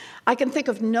 I can think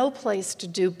of no place to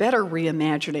do better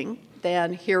reimagining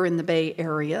than here in the Bay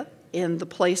Area, in the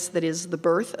place that is the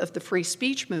birth of the free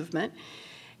speech movement,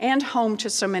 and home to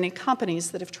so many companies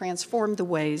that have transformed the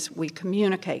ways we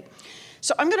communicate.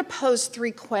 So I'm going to pose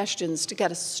 3 questions to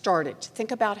get us started, to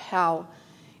think about how,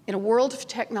 in a world of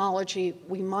technology,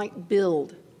 we might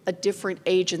build a different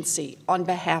agency on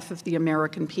behalf of the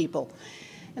American people.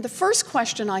 And the first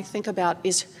question I think about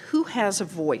is, who has a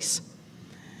voice?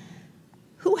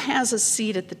 Who has a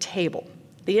seat at the table?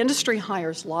 The industry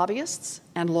hires lobbyists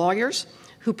and lawyers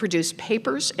who produce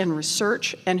papers and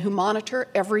research and who monitor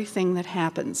everything that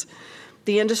happens.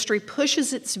 The industry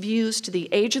pushes its views to the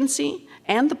agency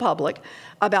and the public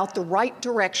about the right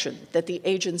direction that the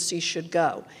agency should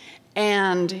go.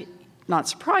 And not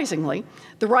surprisingly,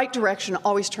 the right direction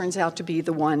always turns out to be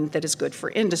the one that is good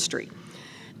for industry.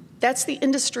 That's the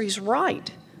industry's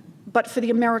right. But for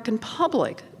the American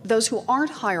public, those who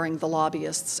aren't hiring the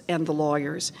lobbyists and the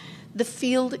lawyers, the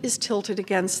field is tilted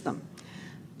against them.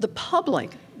 The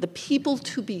public, the people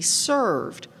to be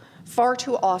served, far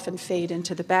too often fade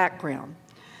into the background.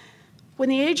 When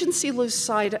the agency loses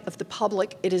sight of the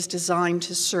public it is designed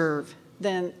to serve,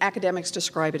 then academics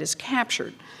describe it as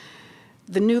captured.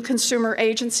 The new consumer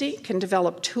agency can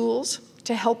develop tools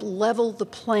to help level the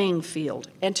playing field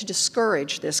and to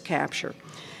discourage this capture.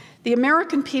 The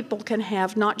American people can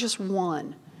have not just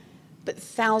one, but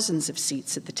thousands of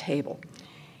seats at the table.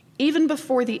 Even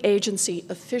before the agency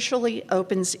officially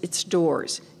opens its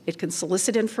doors, it can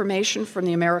solicit information from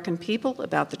the American people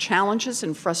about the challenges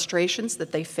and frustrations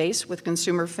that they face with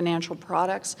consumer financial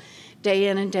products day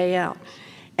in and day out.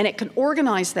 And it can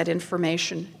organize that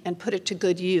information and put it to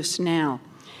good use now.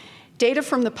 Data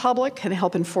from the public can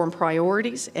help inform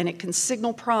priorities, and it can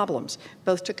signal problems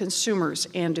both to consumers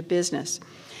and to business.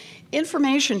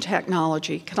 Information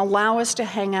technology can allow us to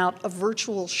hang out a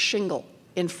virtual shingle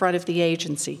in front of the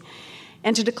agency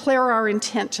and to declare our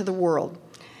intent to the world.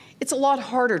 It's a lot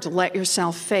harder to let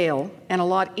yourself fail and a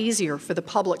lot easier for the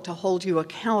public to hold you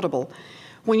accountable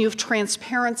when you've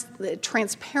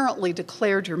transparently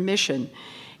declared your mission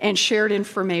and shared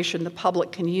information the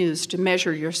public can use to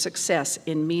measure your success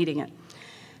in meeting it.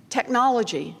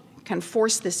 Technology can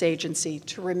force this agency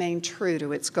to remain true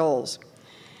to its goals.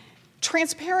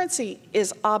 Transparency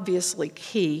is obviously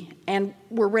key, and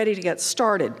we're ready to get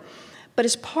started. But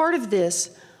as part of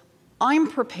this, I'm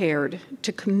prepared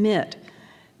to commit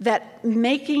that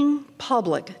making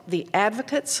public the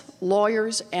advocates,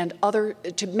 lawyers, and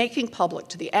making public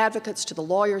to the advocates, to the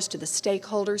lawyers, to the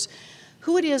stakeholders,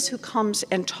 who it is who comes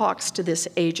and talks to this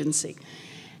agency,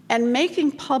 and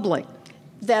making public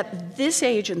that this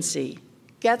agency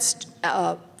gets,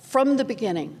 from the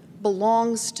beginning,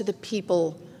 belongs to the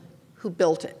people who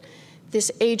built it.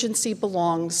 This agency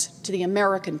belongs to the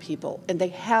American people, and they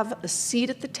have a seat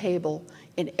at the table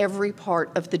in every part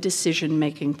of the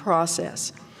decision-making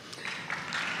process.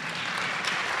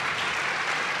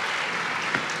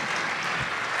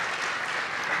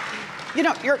 You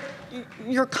know,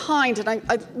 you're kind, and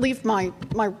I leave my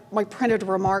printed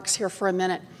remarks here for a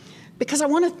minute because I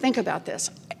want to think about this.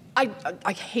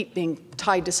 I hate being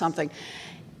tied to something.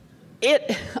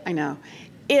 I know.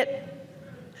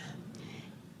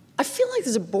 I feel like this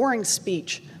is a boring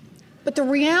speech, but the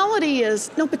reality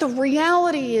is,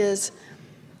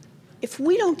 if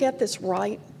we don't get this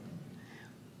right,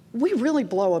 we really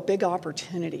blow a big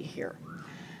opportunity here.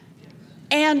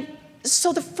 And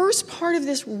so the first part of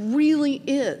this really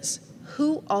is,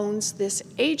 who owns this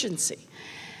agency?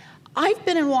 I've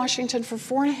been in Washington for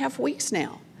 4.5 weeks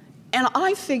now, and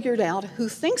I figured out who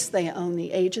thinks they own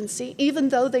the agency, even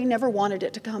though they never wanted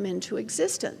it to come into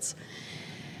existence.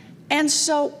 And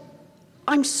so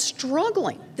I'm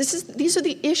struggling. These are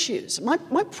the issues. My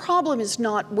problem is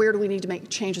not where do we need to make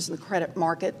changes in the credit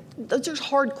market. Those are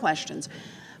hard questions,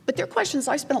 but they're questions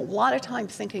I spent a lot of time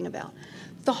thinking about.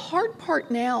 The hard part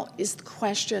now is the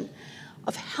question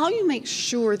of how you make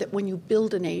sure that when you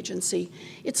build an agency,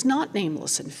 it's not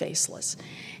nameless and faceless,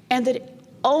 and that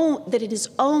it is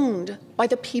owned by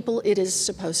the people it is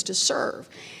supposed to serve.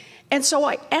 And so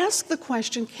I ask the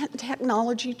question, can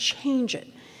technology change it?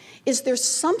 Is there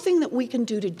something that we can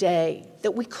do today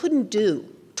that we couldn't do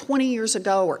 20 years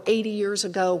ago or 80 years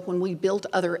ago when we built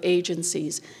other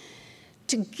agencies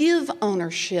to give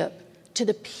ownership to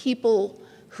the people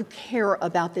who care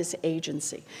about this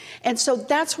agency? And so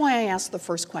that's why I asked the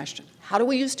first question. How do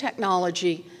we use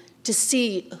technology to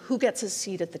see who gets a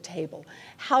seat at the table?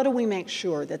 How do we make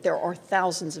sure that there are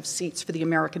thousands of seats for the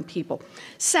American people?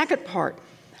 Second part,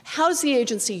 how does the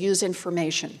agency use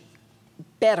information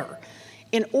better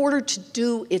in order to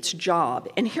do its job?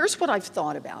 And here's what I've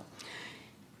thought about.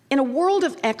 In a world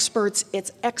of experts,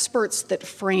 it's experts that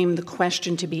frame the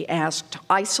question to be asked, to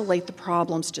isolate the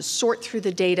problems, to sort through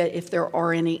the data if there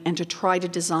are any, and to try to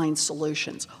design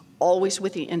solutions, always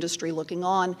with the industry looking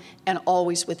on and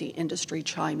always with the industry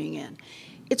chiming in.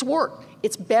 It's work.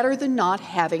 It's better than not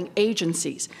having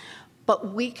agencies,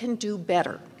 but we can do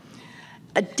better.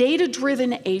 A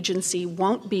data-driven agency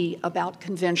won't be about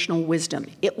conventional wisdom.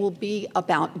 It will be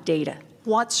about data.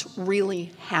 What's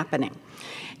really happening?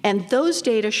 And those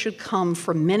data should come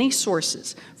from many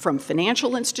sources, from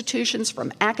financial institutions,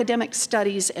 from academic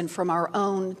studies, and from our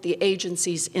own, the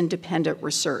agency's independent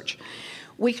research.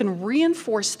 We can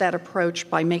reinforce that approach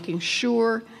by making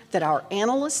sure that our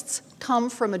analysts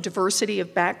come from a diversity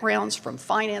of backgrounds, from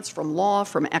finance, from law,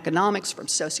 from economics, from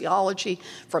sociology,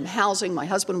 from housing, my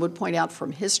husband would point out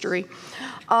from history,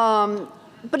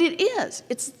 But it is.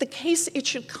 It's the case it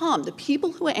should come. The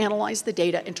people who analyze the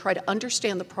data and try to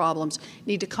understand the problems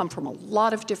need to come from a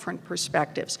lot of different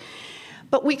perspectives.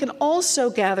 But we can also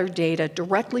gather data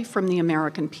directly from the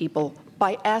American people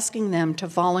by asking them to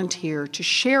volunteer to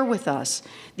share with us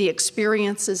the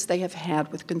experiences they have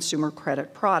had with consumer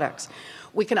credit products.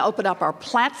 We can open up our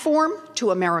platform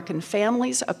to American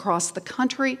families across the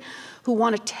country who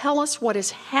want to tell us what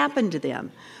has happened to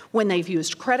them when they've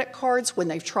used credit cards, when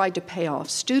they've tried to pay off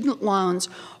student loans,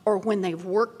 or when they've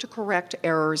worked to correct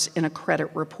errors in a credit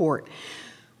report.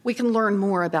 We can learn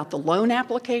more about the loan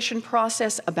application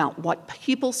process, about what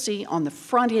people see on the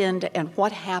front end and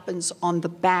what happens on the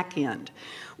back end.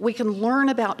 We can learn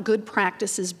about good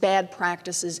practices, bad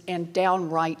practices, and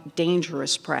downright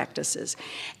dangerous practices.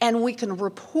 And we can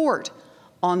report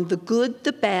on the good,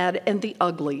 the bad, and the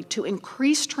ugly to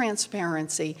increase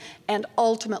transparency and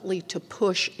ultimately to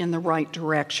push in the right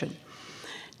direction.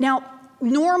 Now,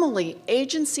 normally,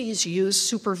 agencies use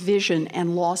supervision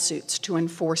and lawsuits to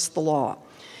enforce the law.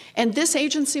 And this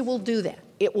agency will do that.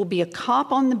 It will be a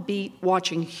cop on the beat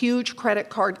watching huge credit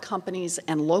card companies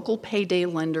and local payday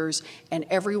lenders and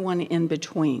everyone in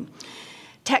between.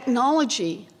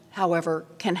 Technology, however,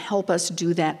 can help us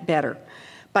do that better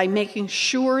by making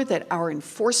sure that our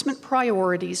enforcement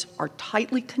priorities are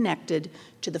tightly connected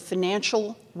to the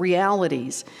financial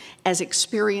realities as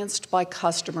experienced by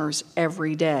customers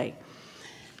every day.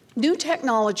 New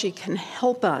technology can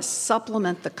help us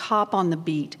supplement the cop on the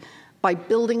beat by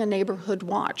building a neighborhood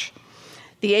watch.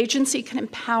 The agency can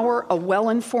empower a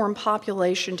well-informed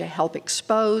population to help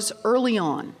expose early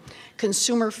on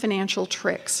consumer financial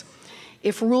tricks.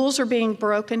 If rules are being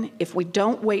broken, if we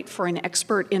don't wait for an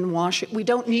expert in Washington, we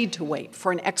don't need to wait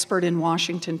for an expert in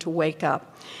Washington to wake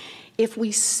up. If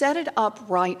we set it up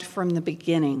right from the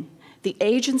beginning, the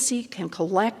agency can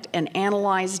collect and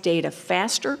analyze data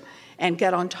faster and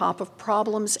get on top of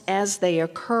problems as they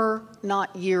occur,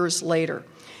 not years later.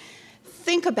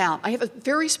 Think about, I have a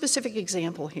very specific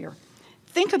example here.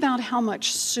 Think about how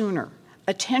much sooner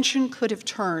attention could have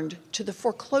turned to the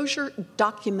foreclosure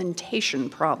documentation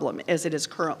problem, as it is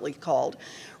currently called,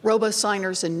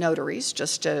 robo-signers and notaries,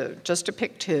 just to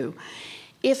pick two,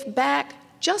 if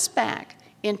just back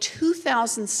in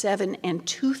 2007 and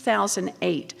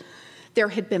 2008, there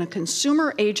had been a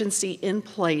consumer agency in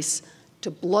place to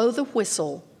blow the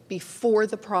whistle before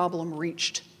the problem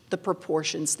reached the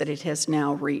proportions that it has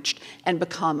now reached and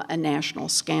become a national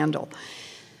scandal.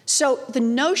 So the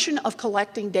notion of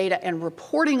collecting data and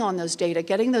reporting on those data,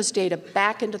 getting those data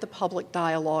back into the public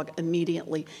dialogue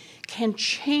immediately, can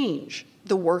change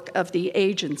the work of the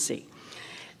agency.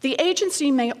 The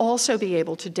agency may also be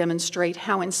able to demonstrate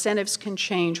how incentives can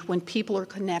change when people are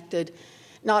connected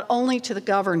not only to the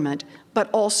government, but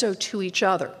also to each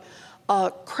other.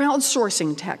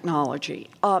 Crowdsourcing technology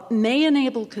may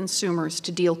enable consumers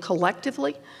to deal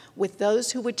collectively with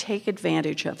those who would take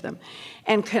advantage of them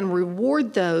and can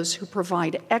reward those who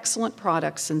provide excellent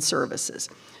products and services.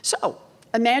 So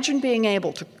imagine being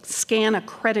able to scan a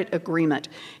credit agreement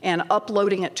and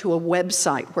uploading it to a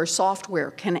website where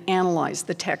software can analyze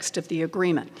the text of the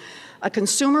agreement. A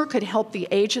consumer could help the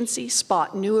agency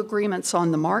spot new agreements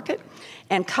on the market,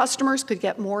 and customers could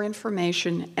get more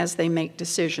information as they make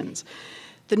decisions.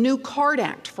 The new Card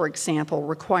Act, for example,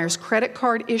 requires credit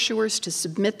card issuers to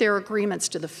submit their agreements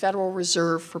to the Federal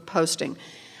Reserve for posting.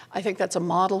 I think that's a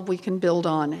model we can build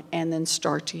on and then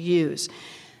start to use.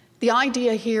 The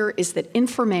idea here is that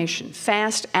information,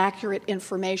 fast, accurate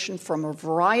information from a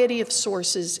variety of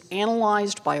sources,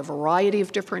 analyzed by a variety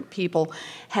of different people,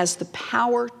 has the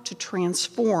power to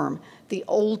transform the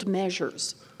old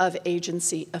measures of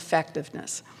agency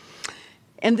effectiveness.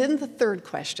 And then the third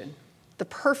question, the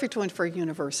perfect one for a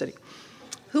university.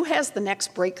 Who has the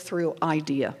next breakthrough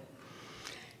idea?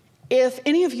 If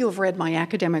any of you have read my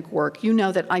academic work, you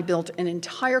know that I built an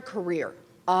entire career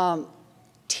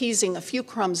teasing a few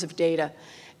crumbs of data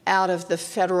out of the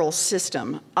federal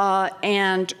system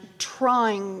and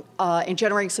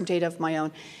generating some data of my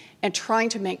own and trying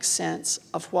to make sense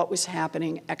of what was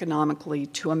happening economically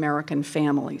to American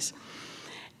families.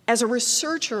 As a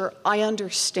researcher, I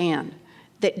understand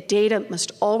that data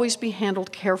must always be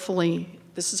handled carefully.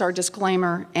 This is our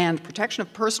disclaimer, and protection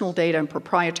of personal data and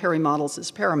proprietary models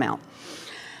is paramount.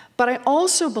 But I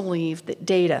also believe that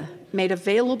data made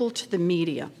available to the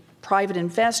media, private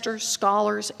investors,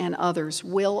 scholars, and others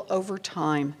will, over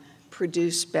time,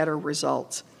 produce better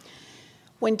results.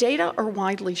 When data are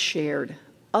widely shared,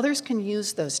 others can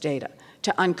use those data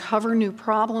to uncover new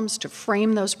problems, to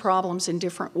frame those problems in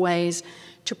different ways,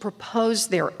 to propose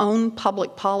their own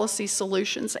public policy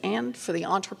solutions, and for the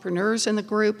entrepreneurs in the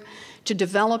group, to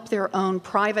develop their own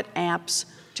private apps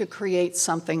to create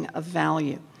something of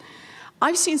value.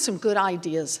 I've seen some good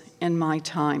ideas in my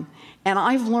time, and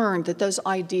I've learned that those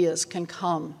ideas can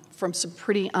come from some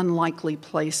pretty unlikely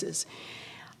places.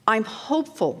 I'm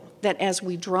hopeful that as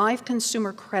we drive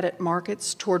consumer credit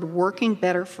markets toward working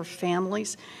better for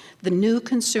families, the new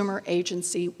consumer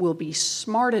agency will be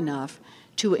smart enough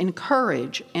to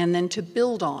encourage and then to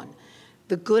build on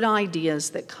the good ideas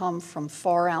that come from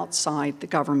far outside the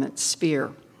government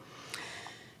sphere.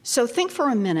 So think for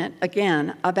a minute,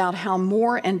 again, about how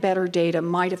more and better data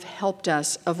might have helped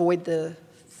us avoid the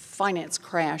finance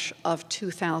crash of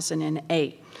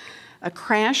 2008, a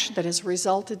crash that has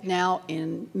resulted now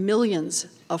in millions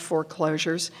of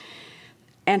foreclosures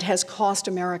and has cost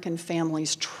American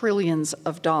families trillions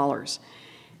of dollars.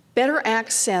 Better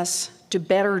access to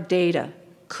better data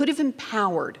could have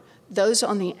empowered those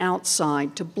on the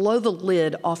outside to blow the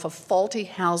lid off a faulty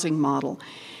housing model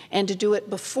and to do it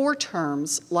before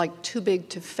terms like too big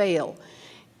to fail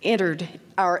entered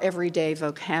our everyday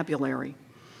vocabulary.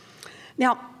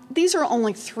 Now, these are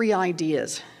only 3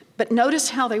 ideas, but notice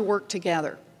how they work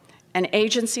together. An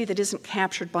agency that isn't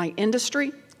captured by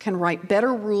industry can write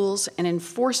better rules and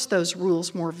enforce those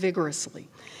rules more vigorously.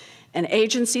 An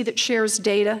agency that shares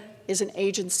data is an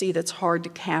agency that's hard to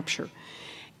capture.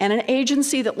 And an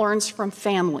agency that learns from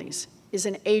families is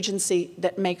an agency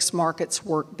that makes markets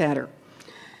work better.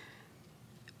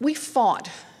 We fought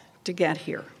to get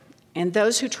here, and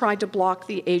those who tried to block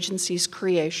the agency's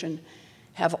creation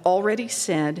have already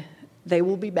said they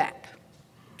will be back.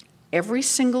 Every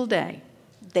single day,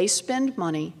 they spend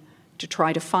money to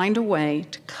try to find a way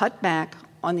to cut back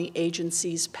on the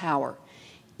agency's power,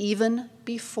 even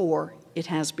before it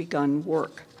has begun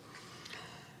work.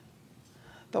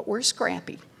 But we're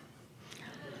scrappy,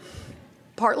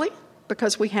 partly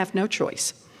because we have no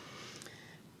choice.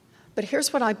 But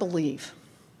here's what I believe.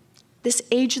 This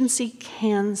agency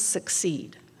can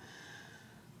succeed.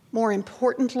 More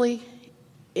importantly,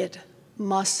 it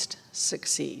must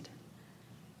succeed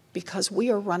because we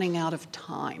are running out of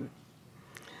time.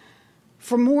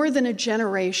 For more than a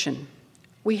generation,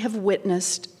 we have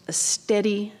witnessed a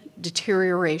steady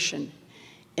deterioration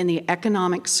in the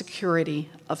economic security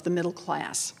of the middle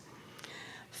class.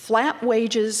 Flat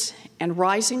wages and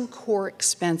rising core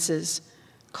expenses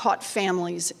caught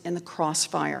families in the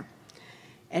crossfire,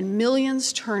 and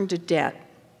millions turned to debt,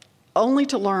 only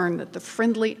to learn that the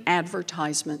friendly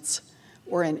advertisements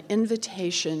were an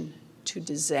invitation to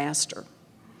disaster.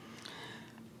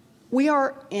 We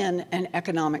are in an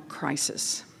economic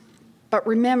crisis, but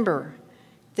remember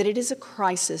that it is a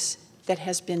crisis that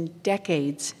has been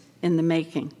decades in the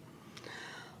making.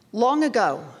 Long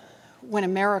ago, when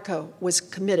America was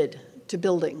committed to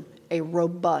building a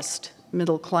robust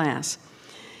middle class,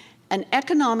 an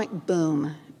economic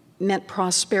boom meant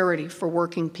prosperity for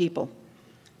working people.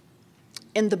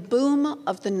 In the boom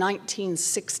of the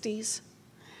 1960s,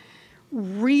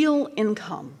 real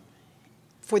income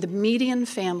for the median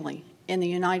family in the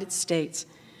United States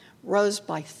rose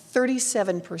by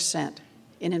 37%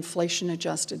 in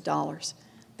inflation-adjusted dollars.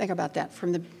 Think about that,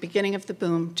 from the beginning of the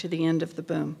boom to the end of the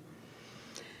boom.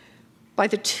 By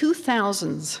the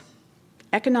 2000s,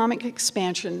 economic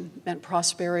expansion meant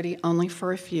prosperity only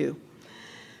for a few.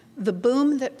 The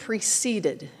boom that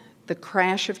preceded the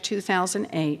crash of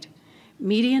 2008,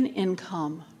 median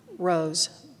income rose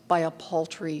by a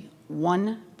paltry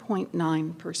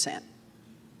 1.9%.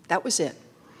 That was it.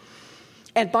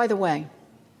 And by the way,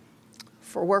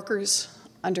 for workers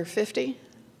under 50,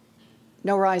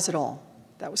 no rise at all.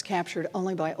 That was captured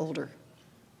only by older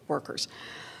workers.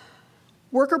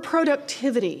 Worker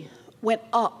productivity went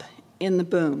up in the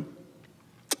boom,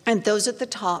 and those at the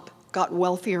top got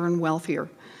wealthier and wealthier,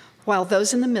 while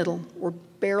those in the middle were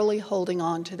barely holding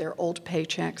on to their old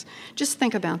paychecks. Just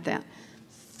think about that.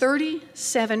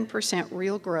 37%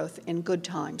 real growth in good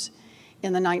times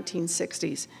in the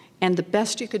 1960s, and the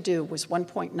best you could do was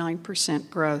 1.9%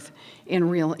 growth in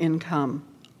real income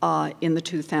in the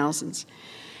 2000s.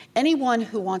 Anyone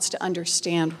who wants to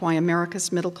understand why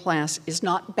America's middle class is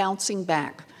not bouncing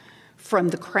back from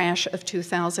the crash of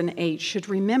 2008 should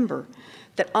remember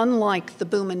that unlike the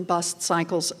boom and bust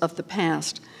cycles of the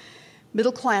past,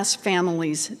 middle-class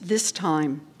families this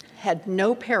time had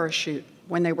no parachute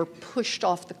when they were pushed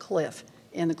off the cliff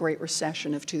in the Great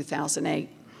Recession of 2008.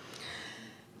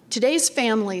 Today's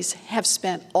families have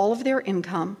spent all of their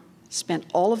income, spent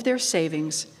all of their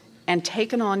savings, and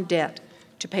taken on debt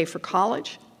to pay for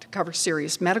college, to cover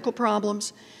serious medical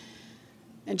problems,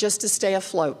 and just to stay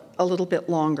afloat a little bit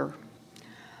longer.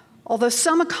 Although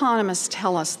some economists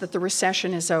tell us that the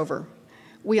recession is over,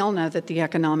 we all know that the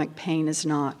economic pain is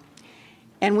not.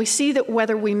 And we see that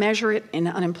whether we measure it in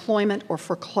unemployment or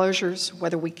foreclosures,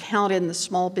 whether we count in the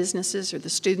small businesses or the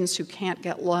students who can't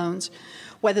get loans,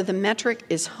 whether the metric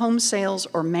is home sales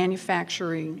or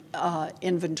manufacturing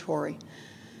inventory,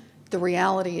 the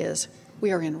reality is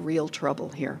we are in real trouble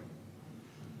here.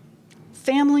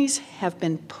 Families have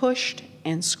been pushed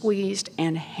and squeezed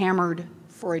and hammered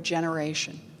for a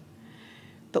generation.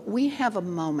 But we have a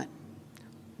moment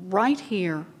right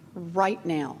here, right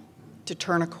now, to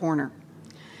turn a corner.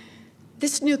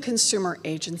 This new consumer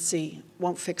agency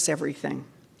won't fix everything,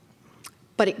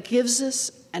 but it gives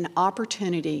us an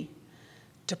opportunity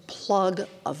to plug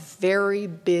a very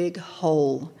big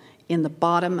hole in the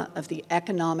bottom of the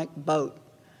economic boat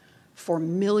for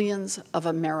millions of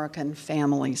American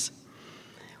families.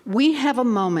 We have a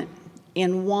moment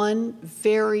in one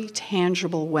very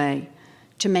tangible way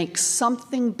to make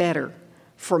something better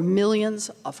for millions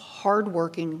of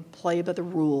hardworking,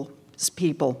 play-by-the-rules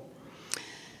people.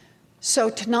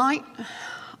 So tonight,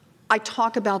 I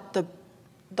talk about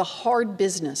the hard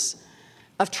business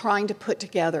of trying to put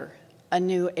together a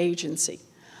new agency.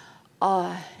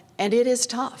 And it is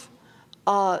tough.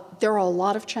 There are a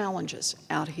lot of challenges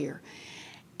out here.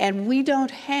 And we don't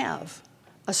have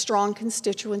a strong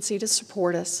constituency to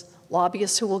support us,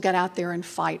 lobbyists who will get out there and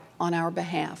fight on our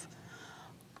behalf.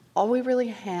 All we really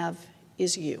have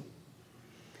is you.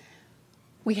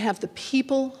 We have the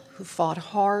people who fought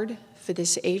hard for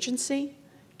this agency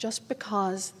just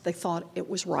because they thought it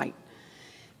was right,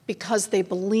 because they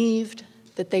believed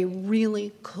that they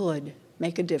really could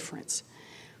make a difference.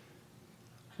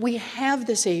 We have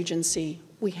this agency,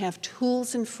 we have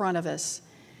tools in front of us,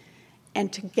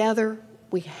 and together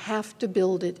we have to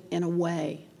build it in a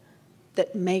way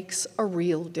that makes a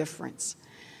real difference.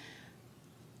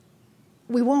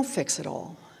 We won't fix it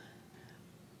all,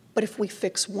 but if we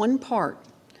fix one part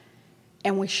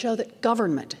and we show that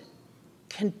government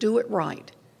can do it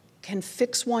right, can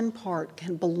fix one part,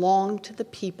 can belong to the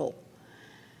people,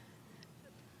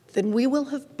 then we will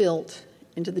have built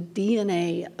into the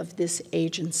DNA of this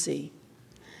agency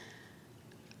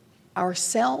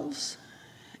ourselves,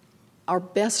 our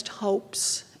best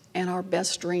hopes, and our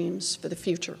best dreams for the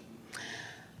future.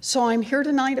 So I'm here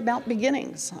tonight about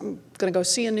beginnings. I'm going to go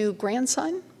see a new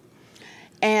grandson,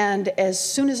 and as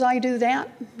soon as I do that,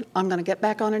 I'm going to get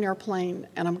back on an airplane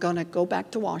and I'm going to go back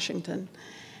to Washington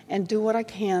and do what I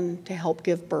can to help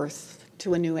give birth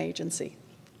to a new agency.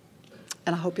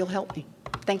 And I hope you'll help me.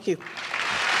 Thank you.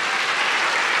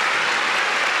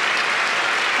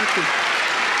 Thank you.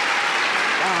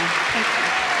 Thank you.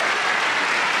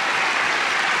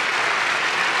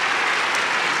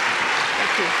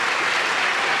 Thank you.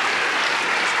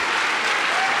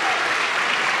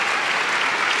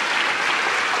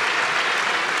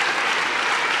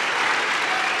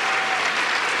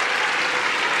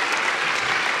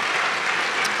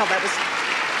 Oh, that was...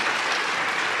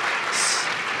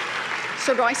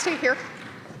 So do I stay here?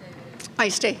 I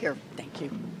stay here. Thank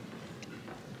you.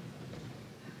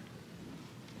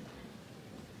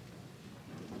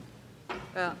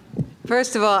 Well,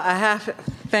 first of all, I have to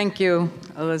thank you,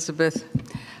 Elizabeth.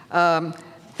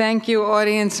 Thank you,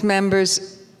 audience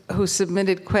members who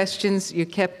submitted questions. You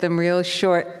kept them real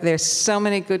short. There's so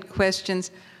many good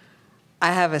questions.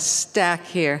 I have a stack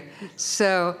here.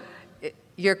 So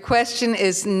your question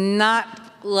is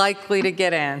not likely to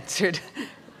get answered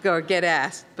or get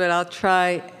asked, but I'll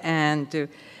try and do.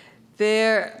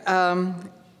 There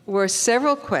were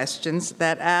several questions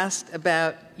that asked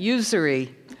about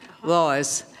usury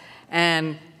laws,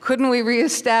 and couldn't we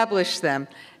reestablish them?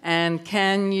 And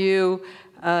can you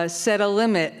set a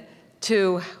limit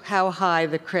to how high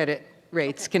the credit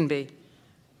rates can be?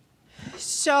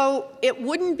 So it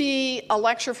wouldn't be a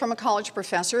lecture from a college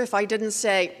professor if I didn't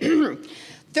say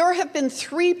there have been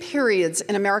 3 periods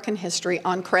in American history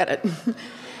on credit.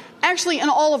 Actually, in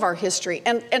all of our history.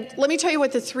 And let me tell you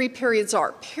what the 3 periods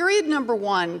are. Period number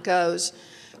 1 goes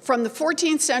from the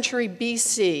 14th century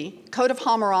BC, Code of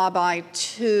Hammurabi,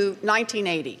 to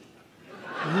 1980.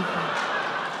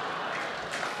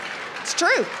 It's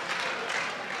true.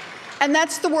 And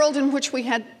that's the world in which we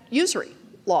had usury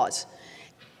laws.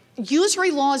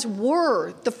 Usury laws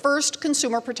were the first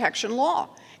consumer protection law,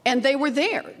 and they were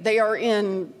there. They are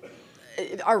in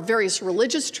our various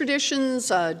religious traditions,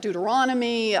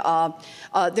 Deuteronomy,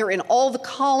 they're in all the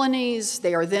colonies,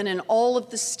 they are then in all of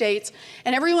the states,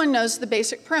 and everyone knows the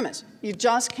basic premise. You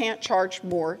just can't charge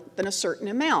more than a certain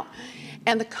amount.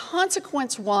 And the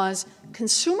consequence was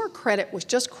consumer credit was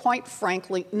just quite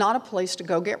frankly not a place to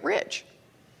go get rich.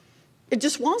 It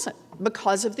just wasn't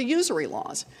because of the usury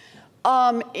laws.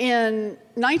 In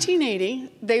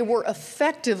 1980, they were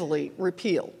effectively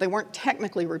repealed. They weren't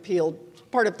technically repealed.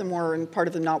 Part of them were and part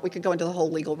of them not. We could go into the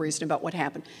whole legal reason about what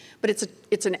happened. But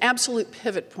it's an absolute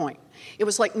pivot point. It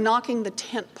was like knocking the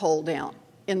tent pole down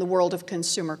in the world of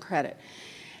consumer credit.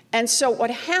 And so what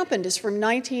happened is from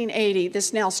 1980,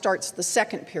 this now starts the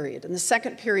second period, and the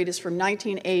second period is from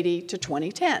 1980 to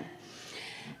 2010.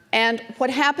 And what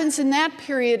happens in that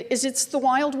period is it's the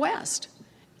Wild West.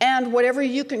 And whatever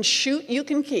you can shoot, you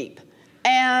can keep.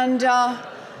 And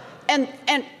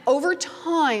over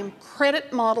time,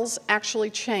 credit models actually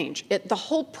change. The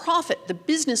whole profit, the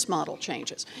business model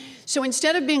changes. So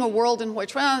instead of being a world in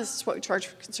which, well, this is what we charge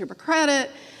for consumer credit,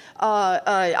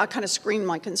 I kind of screen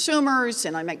my consumers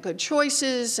and I make good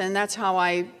choices, and that's how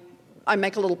I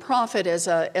make a little profit as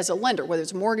a lender, whether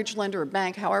it's a mortgage lender or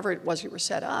bank, however it was you were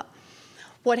set up.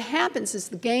 What happens is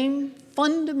the game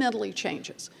fundamentally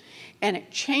changes, and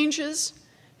it changes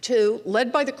to,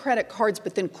 led by the credit cards,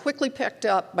 but then quickly picked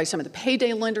up by some of the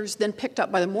payday lenders, then picked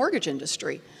up by the mortgage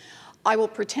industry. I will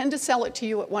pretend to sell it to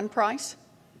you at one price,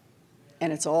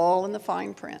 and it's all in the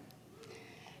fine print.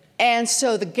 And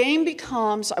so the game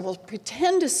becomes, I will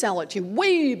pretend to sell it to you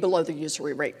way below the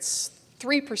usury rates,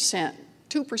 3%,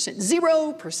 2%,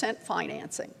 0%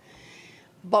 financing.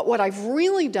 But what I've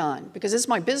really done, because this is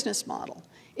my business model,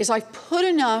 is I've put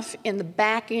enough in the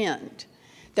back end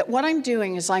that what I'm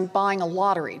doing is I'm buying a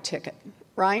lottery ticket,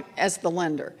 right, as the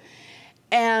lender.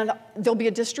 And there'll be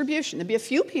a distribution. There'll be a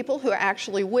few people who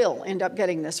actually will end up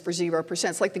getting this for 0%.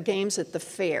 It's like the games at the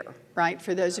fair, right?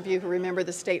 For those of you who remember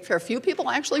the state fair, a few people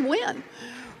actually win,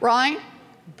 right?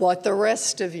 But the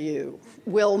rest of you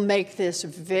will make this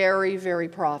very, very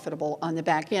profitable on the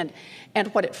back end.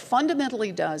 And what it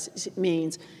fundamentally does is it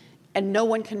means, and no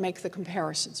one can make the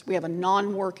comparisons. We have a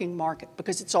non-working market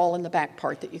because it's all in the back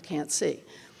part that you can't see.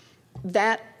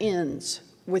 That ends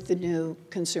with the new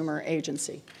consumer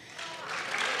agency.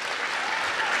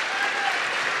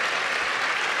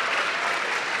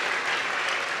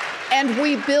 And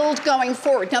we build going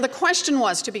forward. Now, the question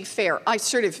was, to be fair, I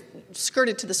sort of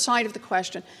skirted to the side of the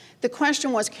question. The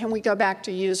question was, can we go back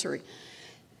to usury?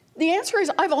 The answer is,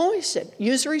 I've always said,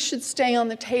 usury should stay on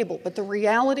the table, but the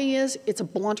reality is, it's a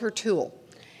blunter tool.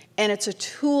 And it's a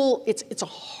tool, it's a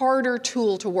harder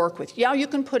tool to work with. Yeah, you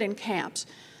can put in caps,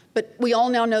 but we all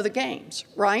now know the games,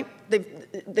 right?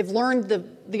 They've learned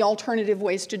the alternative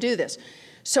ways to do this.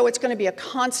 So it's going to be a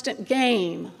constant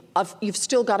game of you've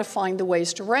still got to find the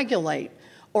ways to regulate,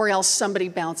 or else somebody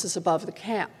bounces above the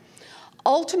cap.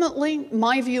 Ultimately,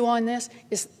 my view on this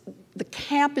is the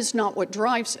cap is not what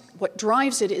drives it. What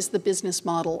drives it is the business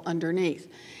model underneath.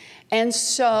 And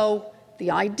so the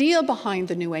idea behind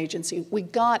the new agency, we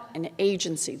got an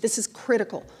agency. This is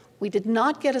critical. We did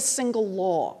not get a single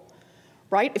law,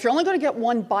 right? If you're only going to get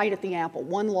one bite at the apple,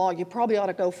 one law, you probably ought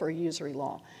to go for a usury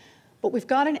law. But we've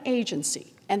got an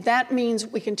agency, and that means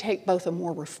we can take both a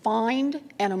more refined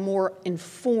and a more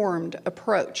informed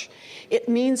approach. It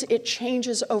means it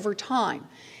changes over time.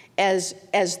 As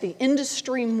the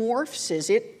industry morphs,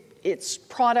 as its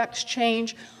products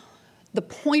change, the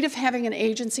point of having an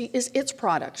agency is its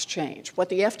products change. What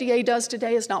the FDA does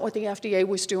today is not what the FDA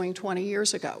was doing 20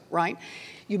 years ago, right?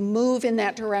 You move in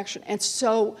that direction. And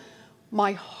so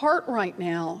my heart right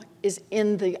now is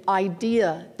in the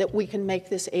idea that we can make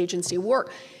this agency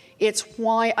work. It's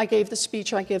why I gave the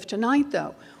speech I give tonight,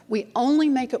 though. We only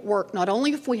make it work not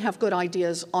only if we have good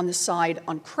ideas on the side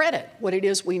on credit, what it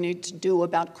is we need to do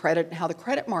about credit and how the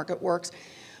credit market works,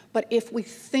 but if we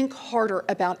think harder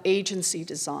about agency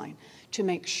design to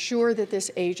make sure that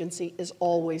this agency is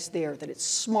always there, that it's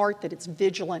smart, that it's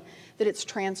vigilant, that it's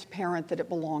transparent, that it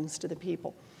belongs to the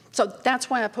people. So that's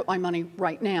why I put my money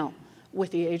right now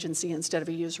with the agency instead of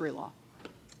a usury law.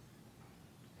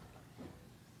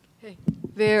 Okay.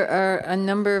 There are a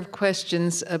number of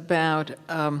questions about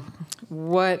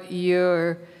what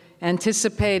you're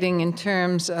anticipating in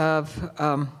terms of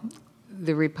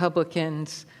the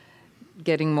Republicans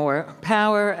getting more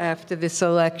power after this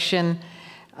election,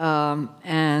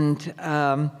 and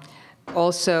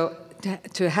also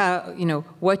to how,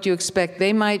 what you expect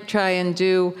they might try and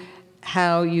do,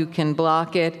 how you can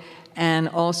block it, and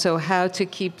also how to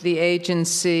keep the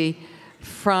agency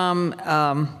from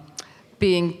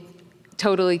being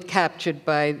totally captured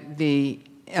by the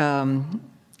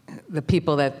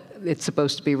people that it's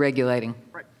supposed to be regulating.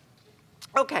 Right.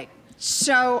 Okay.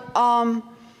 So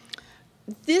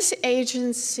this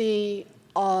agency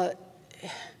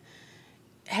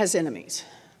has enemies.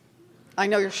 I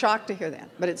know you're shocked to hear that,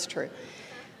 but it's true.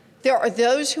 There are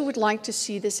those who would like to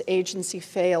see this agency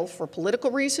fail for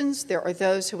political reasons. There are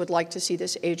those who would like to see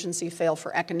this agency fail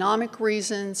for economic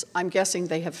reasons. I'm guessing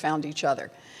they have found each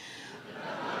other.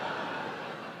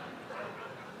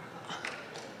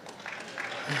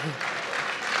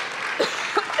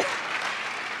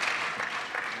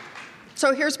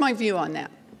 So here's my view on that.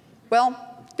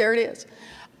 Well, there it is.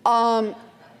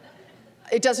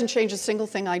 It doesn't change a single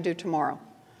thing I do tomorrow,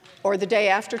 or the day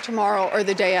after tomorrow, or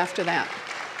the day after that.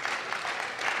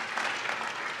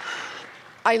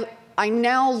 I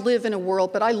now live in a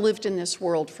world, but I lived in this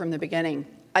world from the beginning.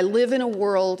 I live in a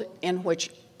world in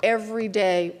which every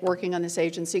day working on this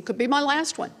agency could be my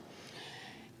last one.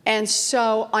 And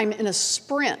so I'm in a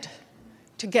sprint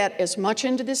to get as much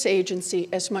into this agency,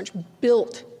 as much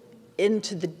built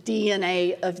into the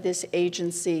DNA of this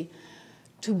agency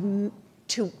to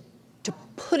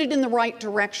put it in the right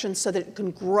direction so that it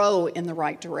can grow in the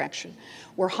right direction.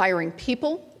 We're hiring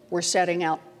people, we're setting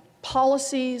out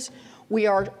policies, we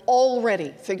are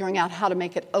already figuring out how to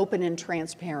make it open and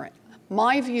transparent.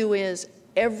 My view is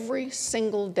every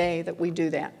single day that we do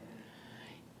that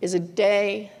is a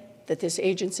day that this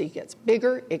agency gets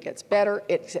bigger, it gets better,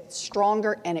 it gets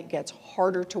stronger, and it gets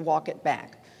harder to walk it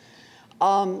back.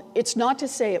 It's not to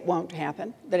say it won't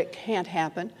happen, that it can't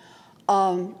happen.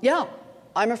 Yeah,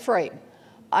 I'm afraid.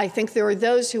 I think there are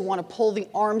those who want to pull the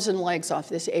arms and legs off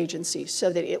this agency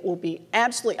so that it will be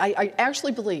absolutely, I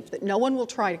actually believe that no one will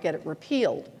try to get it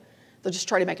repealed. They'll just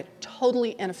try to make it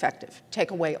totally ineffective,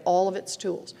 take away all of its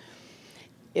tools.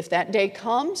 If that day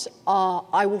comes,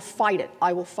 I will fight it.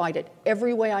 I will fight it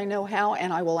every way I know how,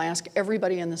 and I will ask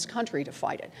everybody in this country to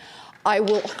fight it. I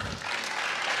will,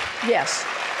 yes.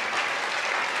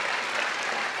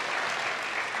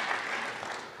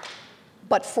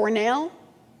 But for now,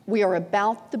 we are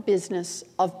about the business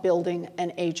of building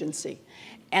an agency.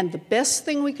 And the best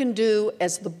thing we can do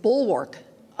as the bulwark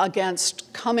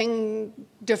against coming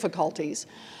difficulties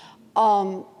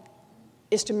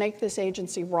is to make this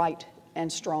agency right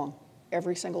and strong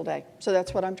every single day. So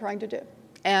that's what I'm trying to do.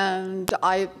 And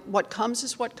what comes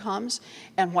is what comes,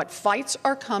 and what fights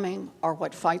are coming are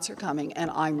what fights are coming,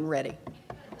 and I'm ready.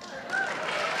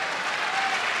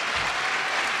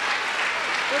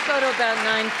 We'll go to about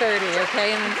 9:30,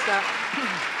 okay, and then stop.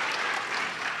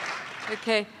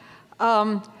 Okay.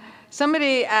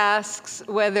 Somebody asks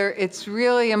whether it's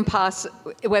really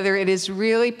whether it is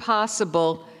really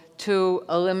possible to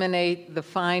eliminate the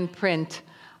fine print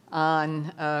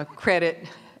on credit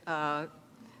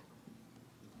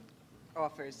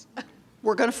offers.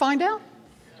 We're going to find out.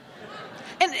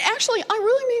 And actually, I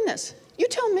really mean this. You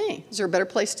tell me, is there a better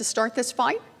place to start this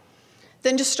fight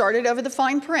than to start it over the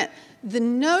fine print? The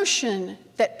notion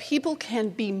that people can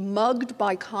be mugged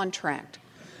by contract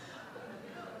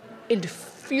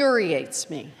infuriates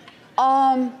me.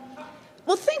 Well,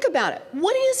 think about it.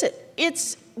 What is it?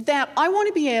 It's that I want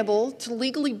to be able to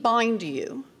legally bind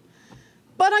you,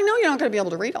 but I know you're not going to be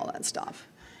able to read all that stuff.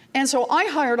 And so I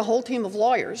hired a whole team of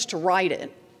lawyers to write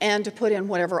it and to put in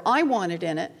whatever I wanted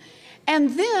in it.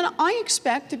 And then I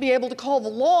expect to be able to call the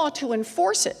law to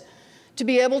enforce it, to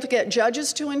be able to get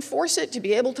judges to enforce it, to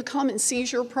be able to come and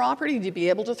seize your property, to be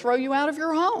able to throw you out of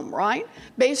your home, right?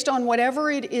 Based on whatever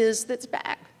it is that's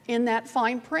back in that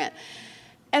fine print.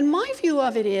 And my view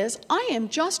of it is, I am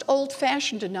just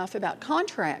old-fashioned enough about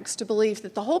contracts to believe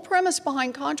that the whole premise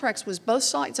behind contracts was both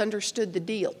sides understood the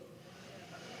deal.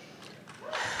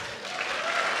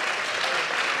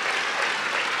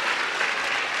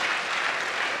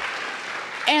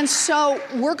 And so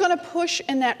we're going to push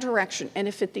in that direction. And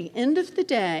if at the end of the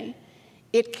day,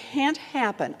 it can't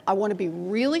happen, I want to be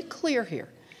really clear here,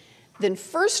 then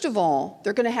first of all,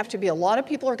 there are going to have to be a lot of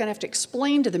people who are going to have to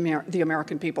explain to the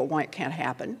American people why it can't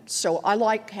happen. So I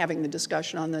like having the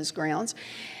discussion on those grounds.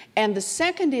 And the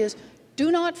second is,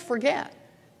 do not forget,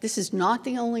 this is not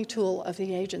the only tool of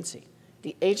the agency.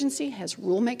 The agency has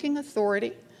rulemaking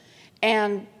authority,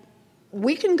 and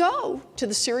we can go to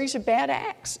the series of bad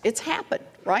acts. It's happened,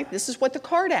 right? This is what the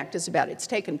CARD Act is about. It's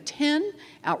taken 10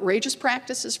 outrageous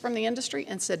practices from the industry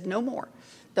and said no more.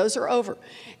 Those are over.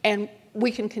 And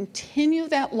we can continue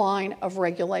that line of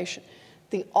regulation.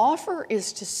 The offer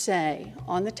is to say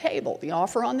on the table, the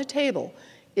offer on the table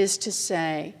is to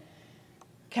say,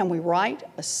 can we write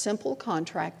a simple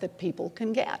contract that people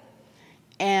can get?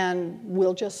 And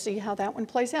we'll just see how that one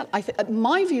plays out.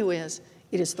 My view is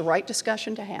it is the right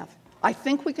discussion to have. I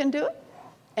think we can do it,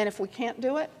 and if we can't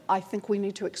do it, I think we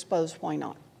need to expose why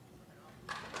not.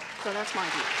 So that's my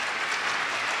view.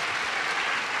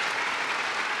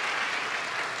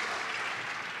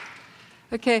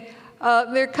 Okay,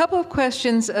 there are a couple of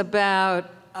questions about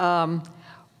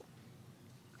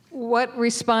what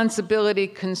responsibility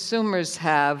consumers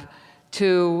have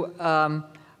to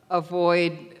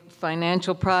avoid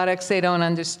financial products they don't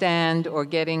understand or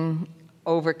getting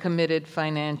overcommitted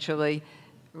financially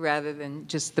rather than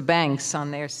just the banks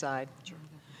on their side.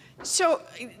 So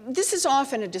this is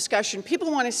often a discussion.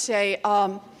 People want to say,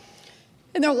 and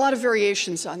there are a lot of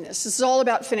variations on this. This is all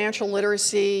about financial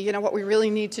literacy. You know, what we really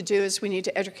need to do is we need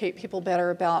to educate people better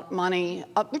about money,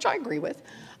 which I agree with.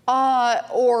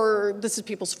 Or this is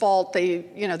people's fault. They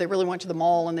really went to the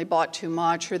mall and they bought too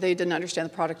much, or they didn't understand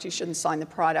the product. You shouldn't sign the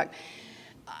product.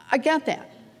 I get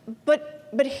that.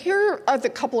 But here are the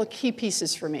couple of key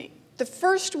pieces for me. The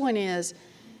first one is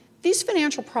these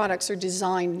financial products are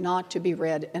designed not to be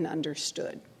read and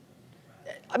understood.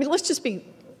 I mean, let's just be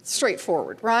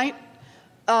straightforward, right?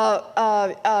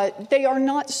 They are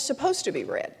not supposed to be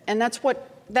read, and that's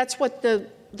what the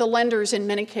lenders in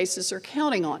many cases are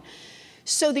counting on.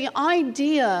 So the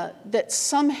idea that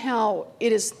somehow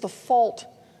it is the fault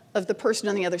of the person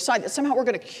on the other side, that somehow we're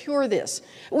going to cure this.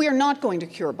 We are not going to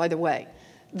cure, by the way,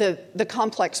 the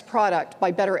complex product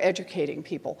by better educating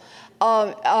people.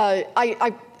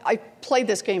 I played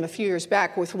this game a few years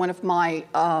back with one of my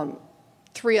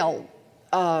 3L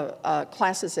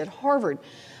classes at Harvard.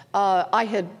 I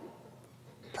had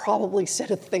probably said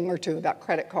a thing or two about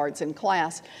credit cards in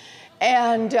class.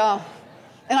 And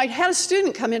I had a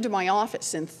student come into my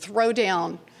office and throw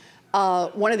down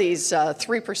one of these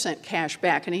 3% cash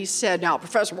back. And he said, now,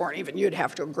 Professor Warren, even you'd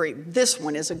have to agree, this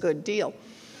one is a good deal.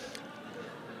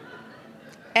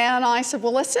 And I said,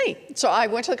 well, let's see. So I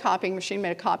went to the copying machine,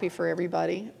 made a copy for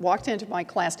everybody, walked into my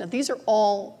class. Now, these are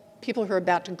all people who are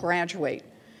about to graduate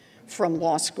from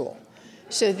law school.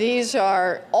 So these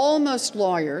are almost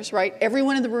lawyers, right?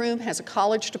 Everyone in the room has a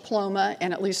college diploma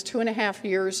and at least 2.5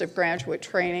 years of graduate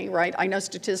training, right? I know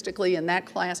statistically in that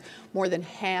class, more than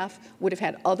half would have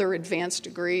had other advanced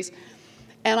degrees.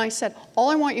 And I said, all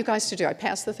I want you guys to do, I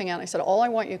passed the thing out, and I said, all I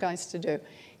want you guys to do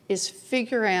is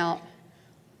figure out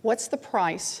what's the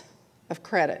price of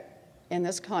credit in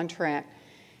this contract,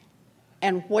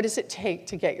 and what does it take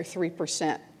to get your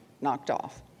 3% knocked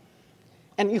off?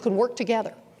 And you can work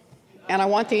together. And I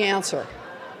want the answer.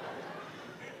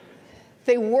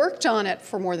 They worked on it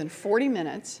for more than 40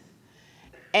 minutes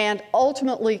and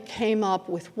ultimately came up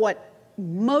with what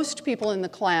most people in the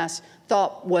class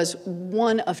thought was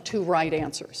one of 2 right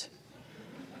answers.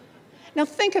 Now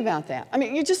think about that. I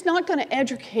mean, you're just not going to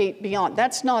educate beyond.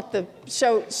 That's not the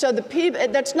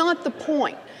that's not the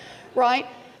point, right?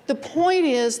 The point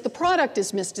is the product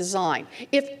is misdesigned.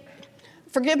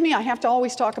 Forgive me, I have to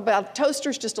always talk about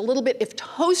toasters just a little bit. If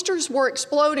toasters were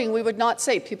exploding, we would not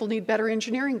say people need better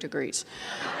engineering degrees.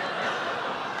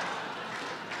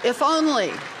 If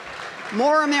only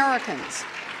more Americans.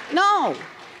 No.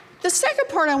 The second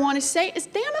part I want to say is,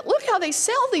 damn it, look how they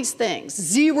sell these things.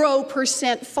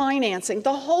 0% financing.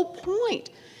 The whole point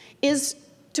is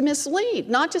to mislead,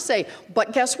 not to say,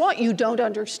 but guess what? You don't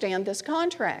understand this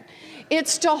contract.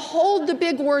 It's to hold the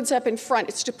big words up in front.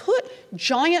 It's to put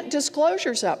giant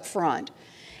disclosures up front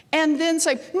and then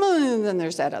say, then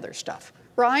there's that other stuff,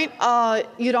 right?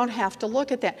 You don't have to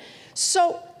look at that.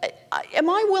 So am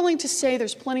I willing to say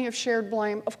there's plenty of shared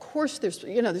blame? Of course there's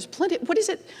plenty. What is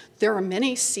it? There are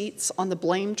many seats on the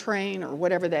blame train or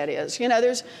whatever that is.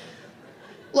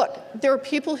 Look, there are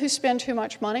people who spend too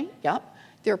much money. Yep.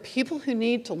 There are people who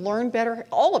need to learn better.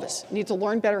 All of us need to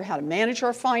learn better how to manage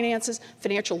our finances.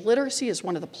 Financial literacy is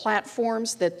one of the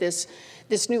platforms that this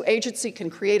new agency can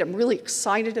create. I'm really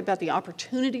excited about the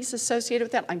opportunities associated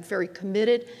with that. I'm very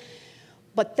committed.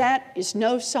 But that is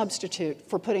no substitute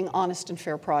for putting honest and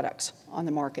fair products on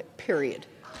the market, period.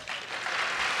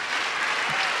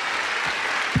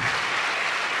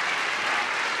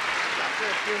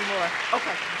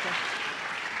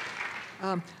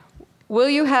 Okay. Will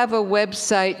you have a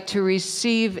website to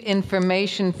receive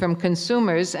information from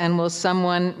consumers, and will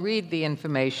someone read the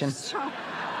information? So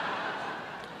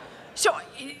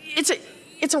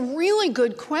it's a really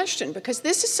good question, because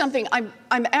this is something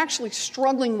I'm actually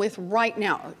struggling with right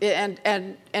now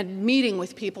and meeting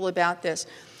with people about this.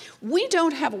 We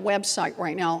don't have a website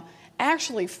right now,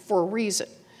 actually, for a reason.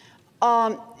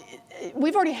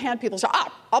 We've already had people say,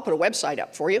 I'll put a website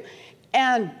up for you,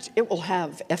 and it will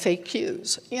have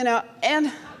FAQs,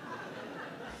 and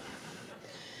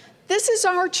this is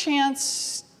our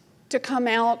chance to come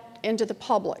out into the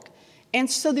public. And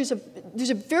so there's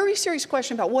a very serious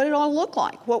question about what it ought to look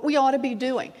like, what we ought to be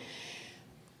doing.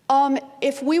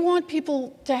 If we want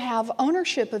people to have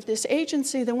ownership of this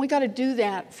agency, then we got to do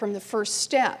that from the first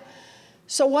step.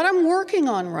 So what I'm working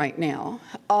on right now,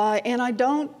 and I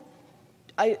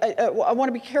want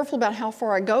to be careful about how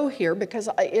far I go here, because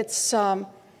it's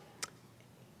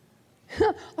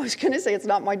I was going to say it's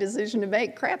not my decision to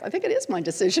make. Crap, I think it is my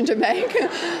decision to make.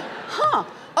 Huh,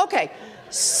 okay.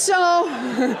 So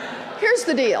here's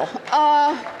the deal.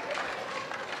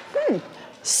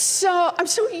 So I'm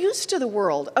so used to the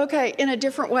world, okay, in a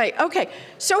different way. Okay,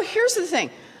 so here's the thing.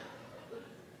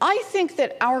 I think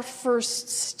that our first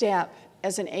step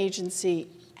as an agency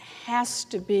has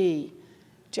to be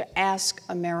to ask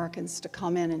Americans to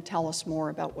come in and tell us more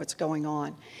about what's going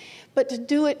on, but to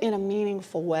do it in a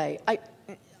meaningful way.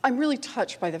 I'm really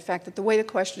touched by the fact that the way the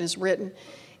question is written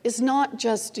is not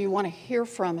just, do you want to hear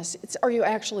from us, it's, are you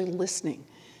actually listening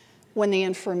when the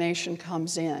information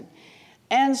comes in?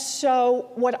 And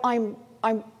so what I'm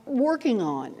working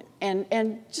on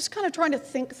and just kind of trying to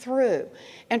think through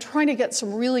and trying to get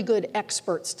some really good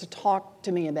experts to talk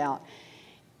to me about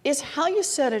is how you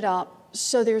set it up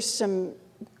so there's some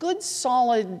good,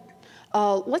 solid,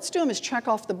 let's do them as check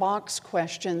off the box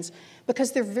questions,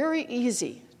 because they're very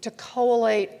easy to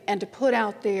collate and to put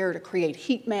out there, to create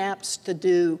heat maps, to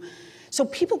do, so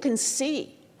people can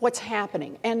see what's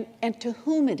happening and to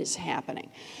whom it is happening.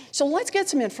 So let's get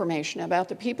some information about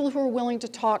the people who are willing to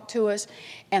talk to us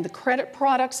and the credit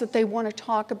products that they want to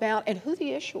talk about and who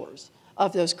the issuers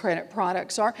of those credit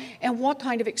products are and what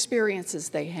kind of experiences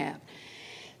they have.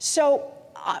 So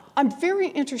I'm very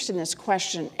interested in this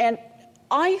question, and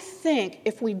I think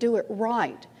if we do it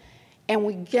right and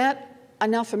we get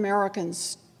enough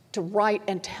Americans to write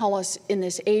and tell us in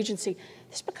this agency,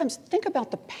 this becomes, think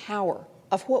about the power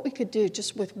of what we could do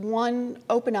just with one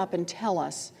open up and tell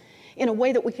us in a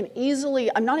way that we can easily,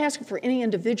 I'm not asking for any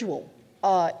individual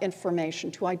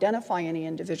information, to identify any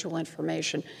individual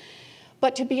information,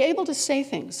 but to be able to say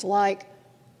things like,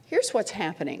 here's what's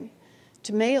happening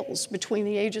to males between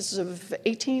the ages of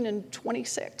 18 and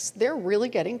 26. They're really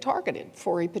getting targeted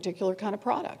for a particular kind of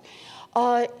product.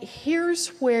 Here's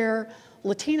where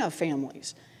Latino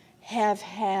families have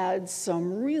had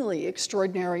some really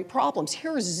extraordinary problems.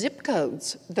 Here are zip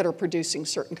codes that are producing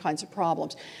certain kinds of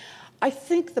problems. I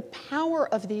think the power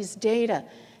of these data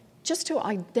just to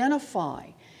identify,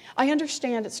 I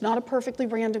understand it's not a perfectly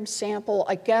random sample,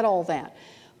 I get all that,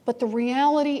 but the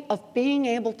reality of being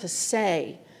able to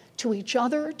say to each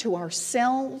other, to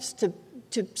ourselves,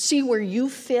 to see where you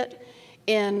fit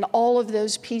in all of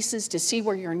those pieces, to see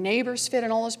where your neighbors fit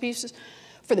in all those pieces,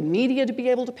 for the media to be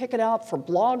able to pick it up, for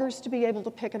bloggers to be able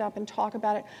to pick it up and talk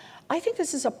about it. I think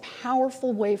this is a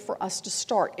powerful way for us to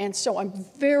start. And so I'm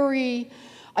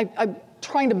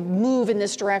trying to move in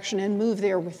this direction and move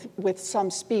there with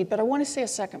some speed. But I want to say a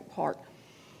second part.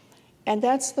 And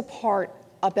that's the part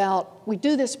about, we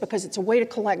do this because it's a way to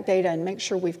collect data and make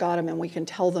sure we've got them and we can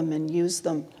tell them and use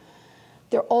them.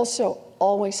 There also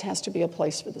always has to be a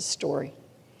place for the story.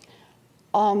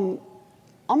 I'm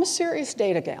a serious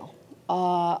data gal.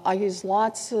 I use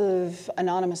lots of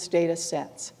anonymous data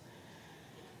sets.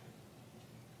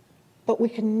 But we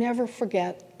can never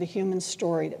forget the human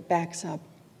story that backs up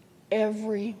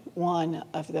every one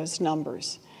of those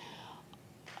numbers.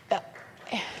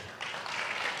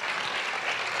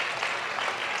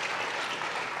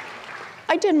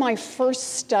 I did my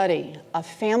first study of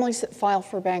families that filed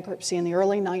for bankruptcy in the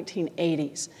early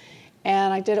 1980s,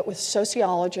 and I did it with a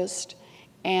sociologist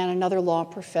and another law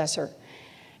professor.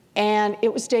 And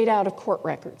it was data out of court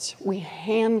records. We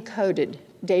hand-coded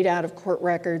data out of court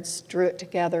records, drew it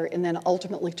together, and then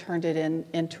ultimately turned it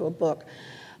into a book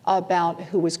about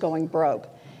who was going broke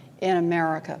in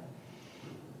America.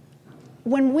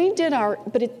 When we did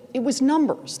but it was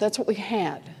numbers, that's what we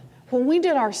had. When we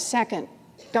did our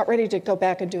got ready to go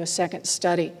back and do a second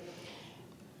study,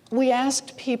 we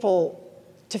asked people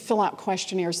to fill out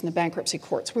questionnaires in the bankruptcy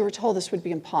courts. We were told this would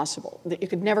be impossible, that you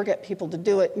could never get people to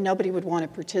do it, nobody would want to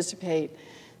participate,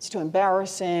 it's too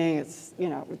embarrassing, it's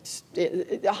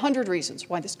 100 reasons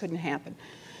why this couldn't happen.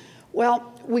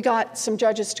 Well, we got some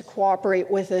judges to cooperate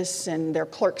with us, and their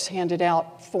clerks handed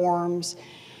out forms.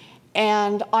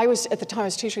 And at the time I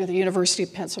was teaching at the University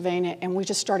of Pennsylvania, and we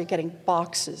just started getting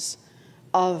boxes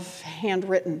of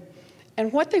handwritten.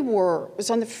 And what they were was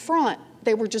on the front,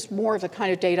 they were just more of the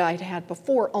kind of data I'd had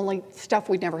before, only stuff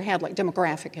we'd never had, like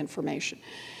demographic information.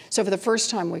 So for the first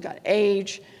time, we got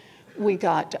age, we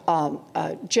got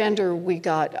gender, we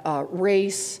got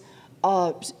race,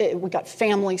 we got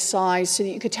family size, so that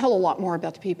you could tell a lot more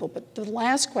about the people. But the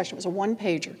last question was a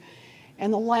one-pager.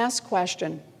 And the last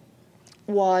question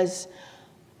was,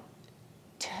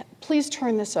 please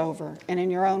turn this over, and in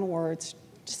your own words,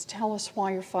 just tell us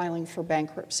why you're filing for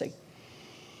bankruptcy.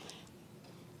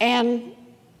 And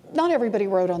not everybody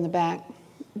wrote on the back,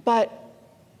 but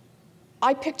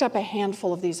I picked up a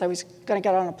handful of these. I was going to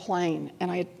get on a plane,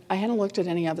 and I hadn't looked at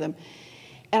any of them.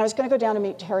 And I was going to go down to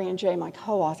meet Terry and Jay, my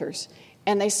co-authors,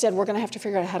 and they said, we're going to have to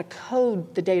figure out how to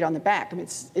code the date on the back. I mean,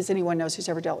 as anyone knows who's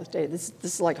ever dealt with data, this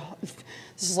is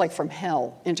like from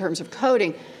hell in terms of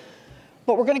coding.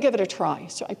 But we're going to give it a try.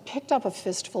 So I picked up a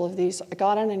fistful of these. I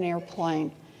got on an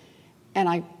airplane, and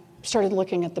I started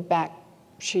looking at the back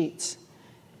sheets.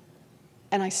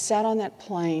 And I sat on that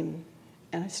plane,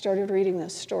 and I started reading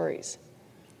those stories.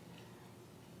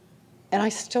 And I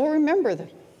still remember them,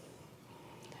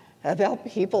 about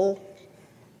people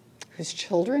whose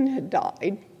children had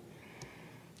died,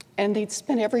 and they'd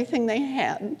spent everything they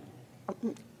had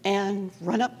and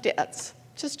run up debts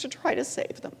just to try to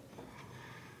save them.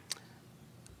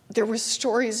 There were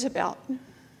stories about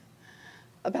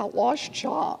lost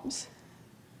jobs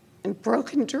and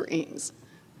broken dreams.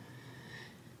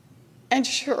 And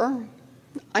sure,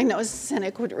 I know a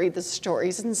cynic would read the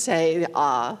stories and say,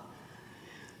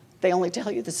 they only tell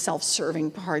you the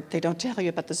self-serving part. They don't tell you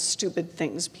about the stupid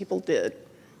things people did.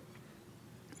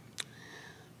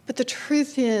 But the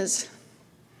truth is,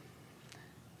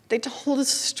 they told a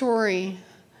story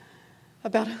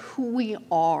about who we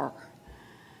are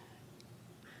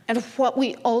and what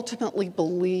we ultimately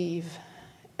believe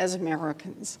as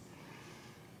Americans.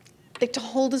 They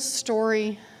told a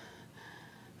story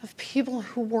of people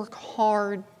who work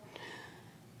hard,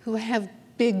 who have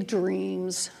big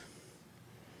dreams,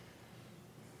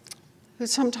 who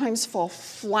sometimes fall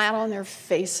flat on their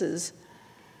faces,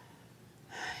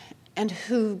 and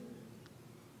who,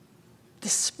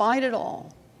 despite it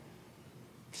all,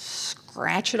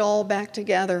 scratch it all back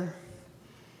together,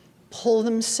 pull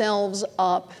themselves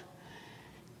up,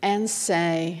 and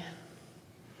say,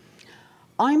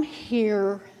 I'm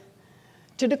here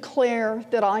to declare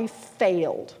that I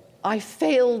failed. I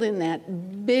failed in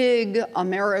that big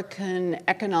American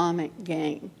economic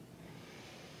game.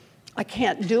 I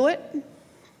can't do it.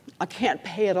 I can't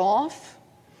pay it off.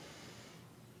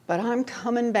 But I'm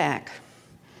coming back.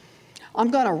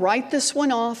 I'm going to write this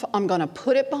one off. I'm going to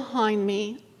put it behind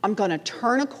me. I'm going to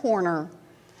turn a corner.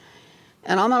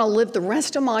 And I'm going to live the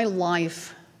rest of my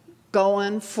life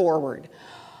going forward.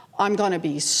 I'm going to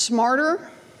be smarter.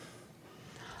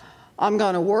 I'm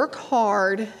going to work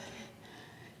hard.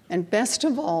 And best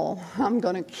of all, I'm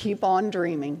going to keep on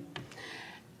dreaming.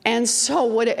 And so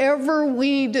whatever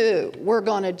we do, we're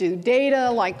going to do data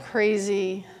like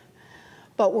crazy,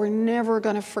 but we're never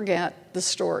going to forget the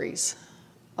stories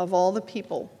of all the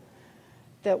people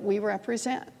that we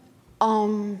represent.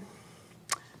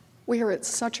 We are at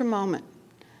such a moment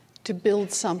to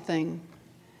build something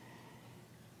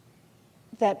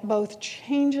that both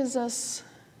changes us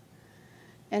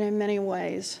and in many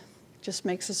ways just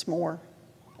makes us more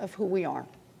of who we are,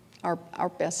 our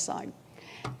best side.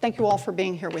 Thank you all for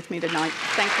being here with me tonight.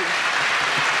 Thank you.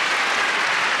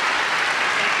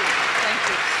 Thank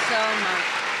you so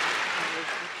much.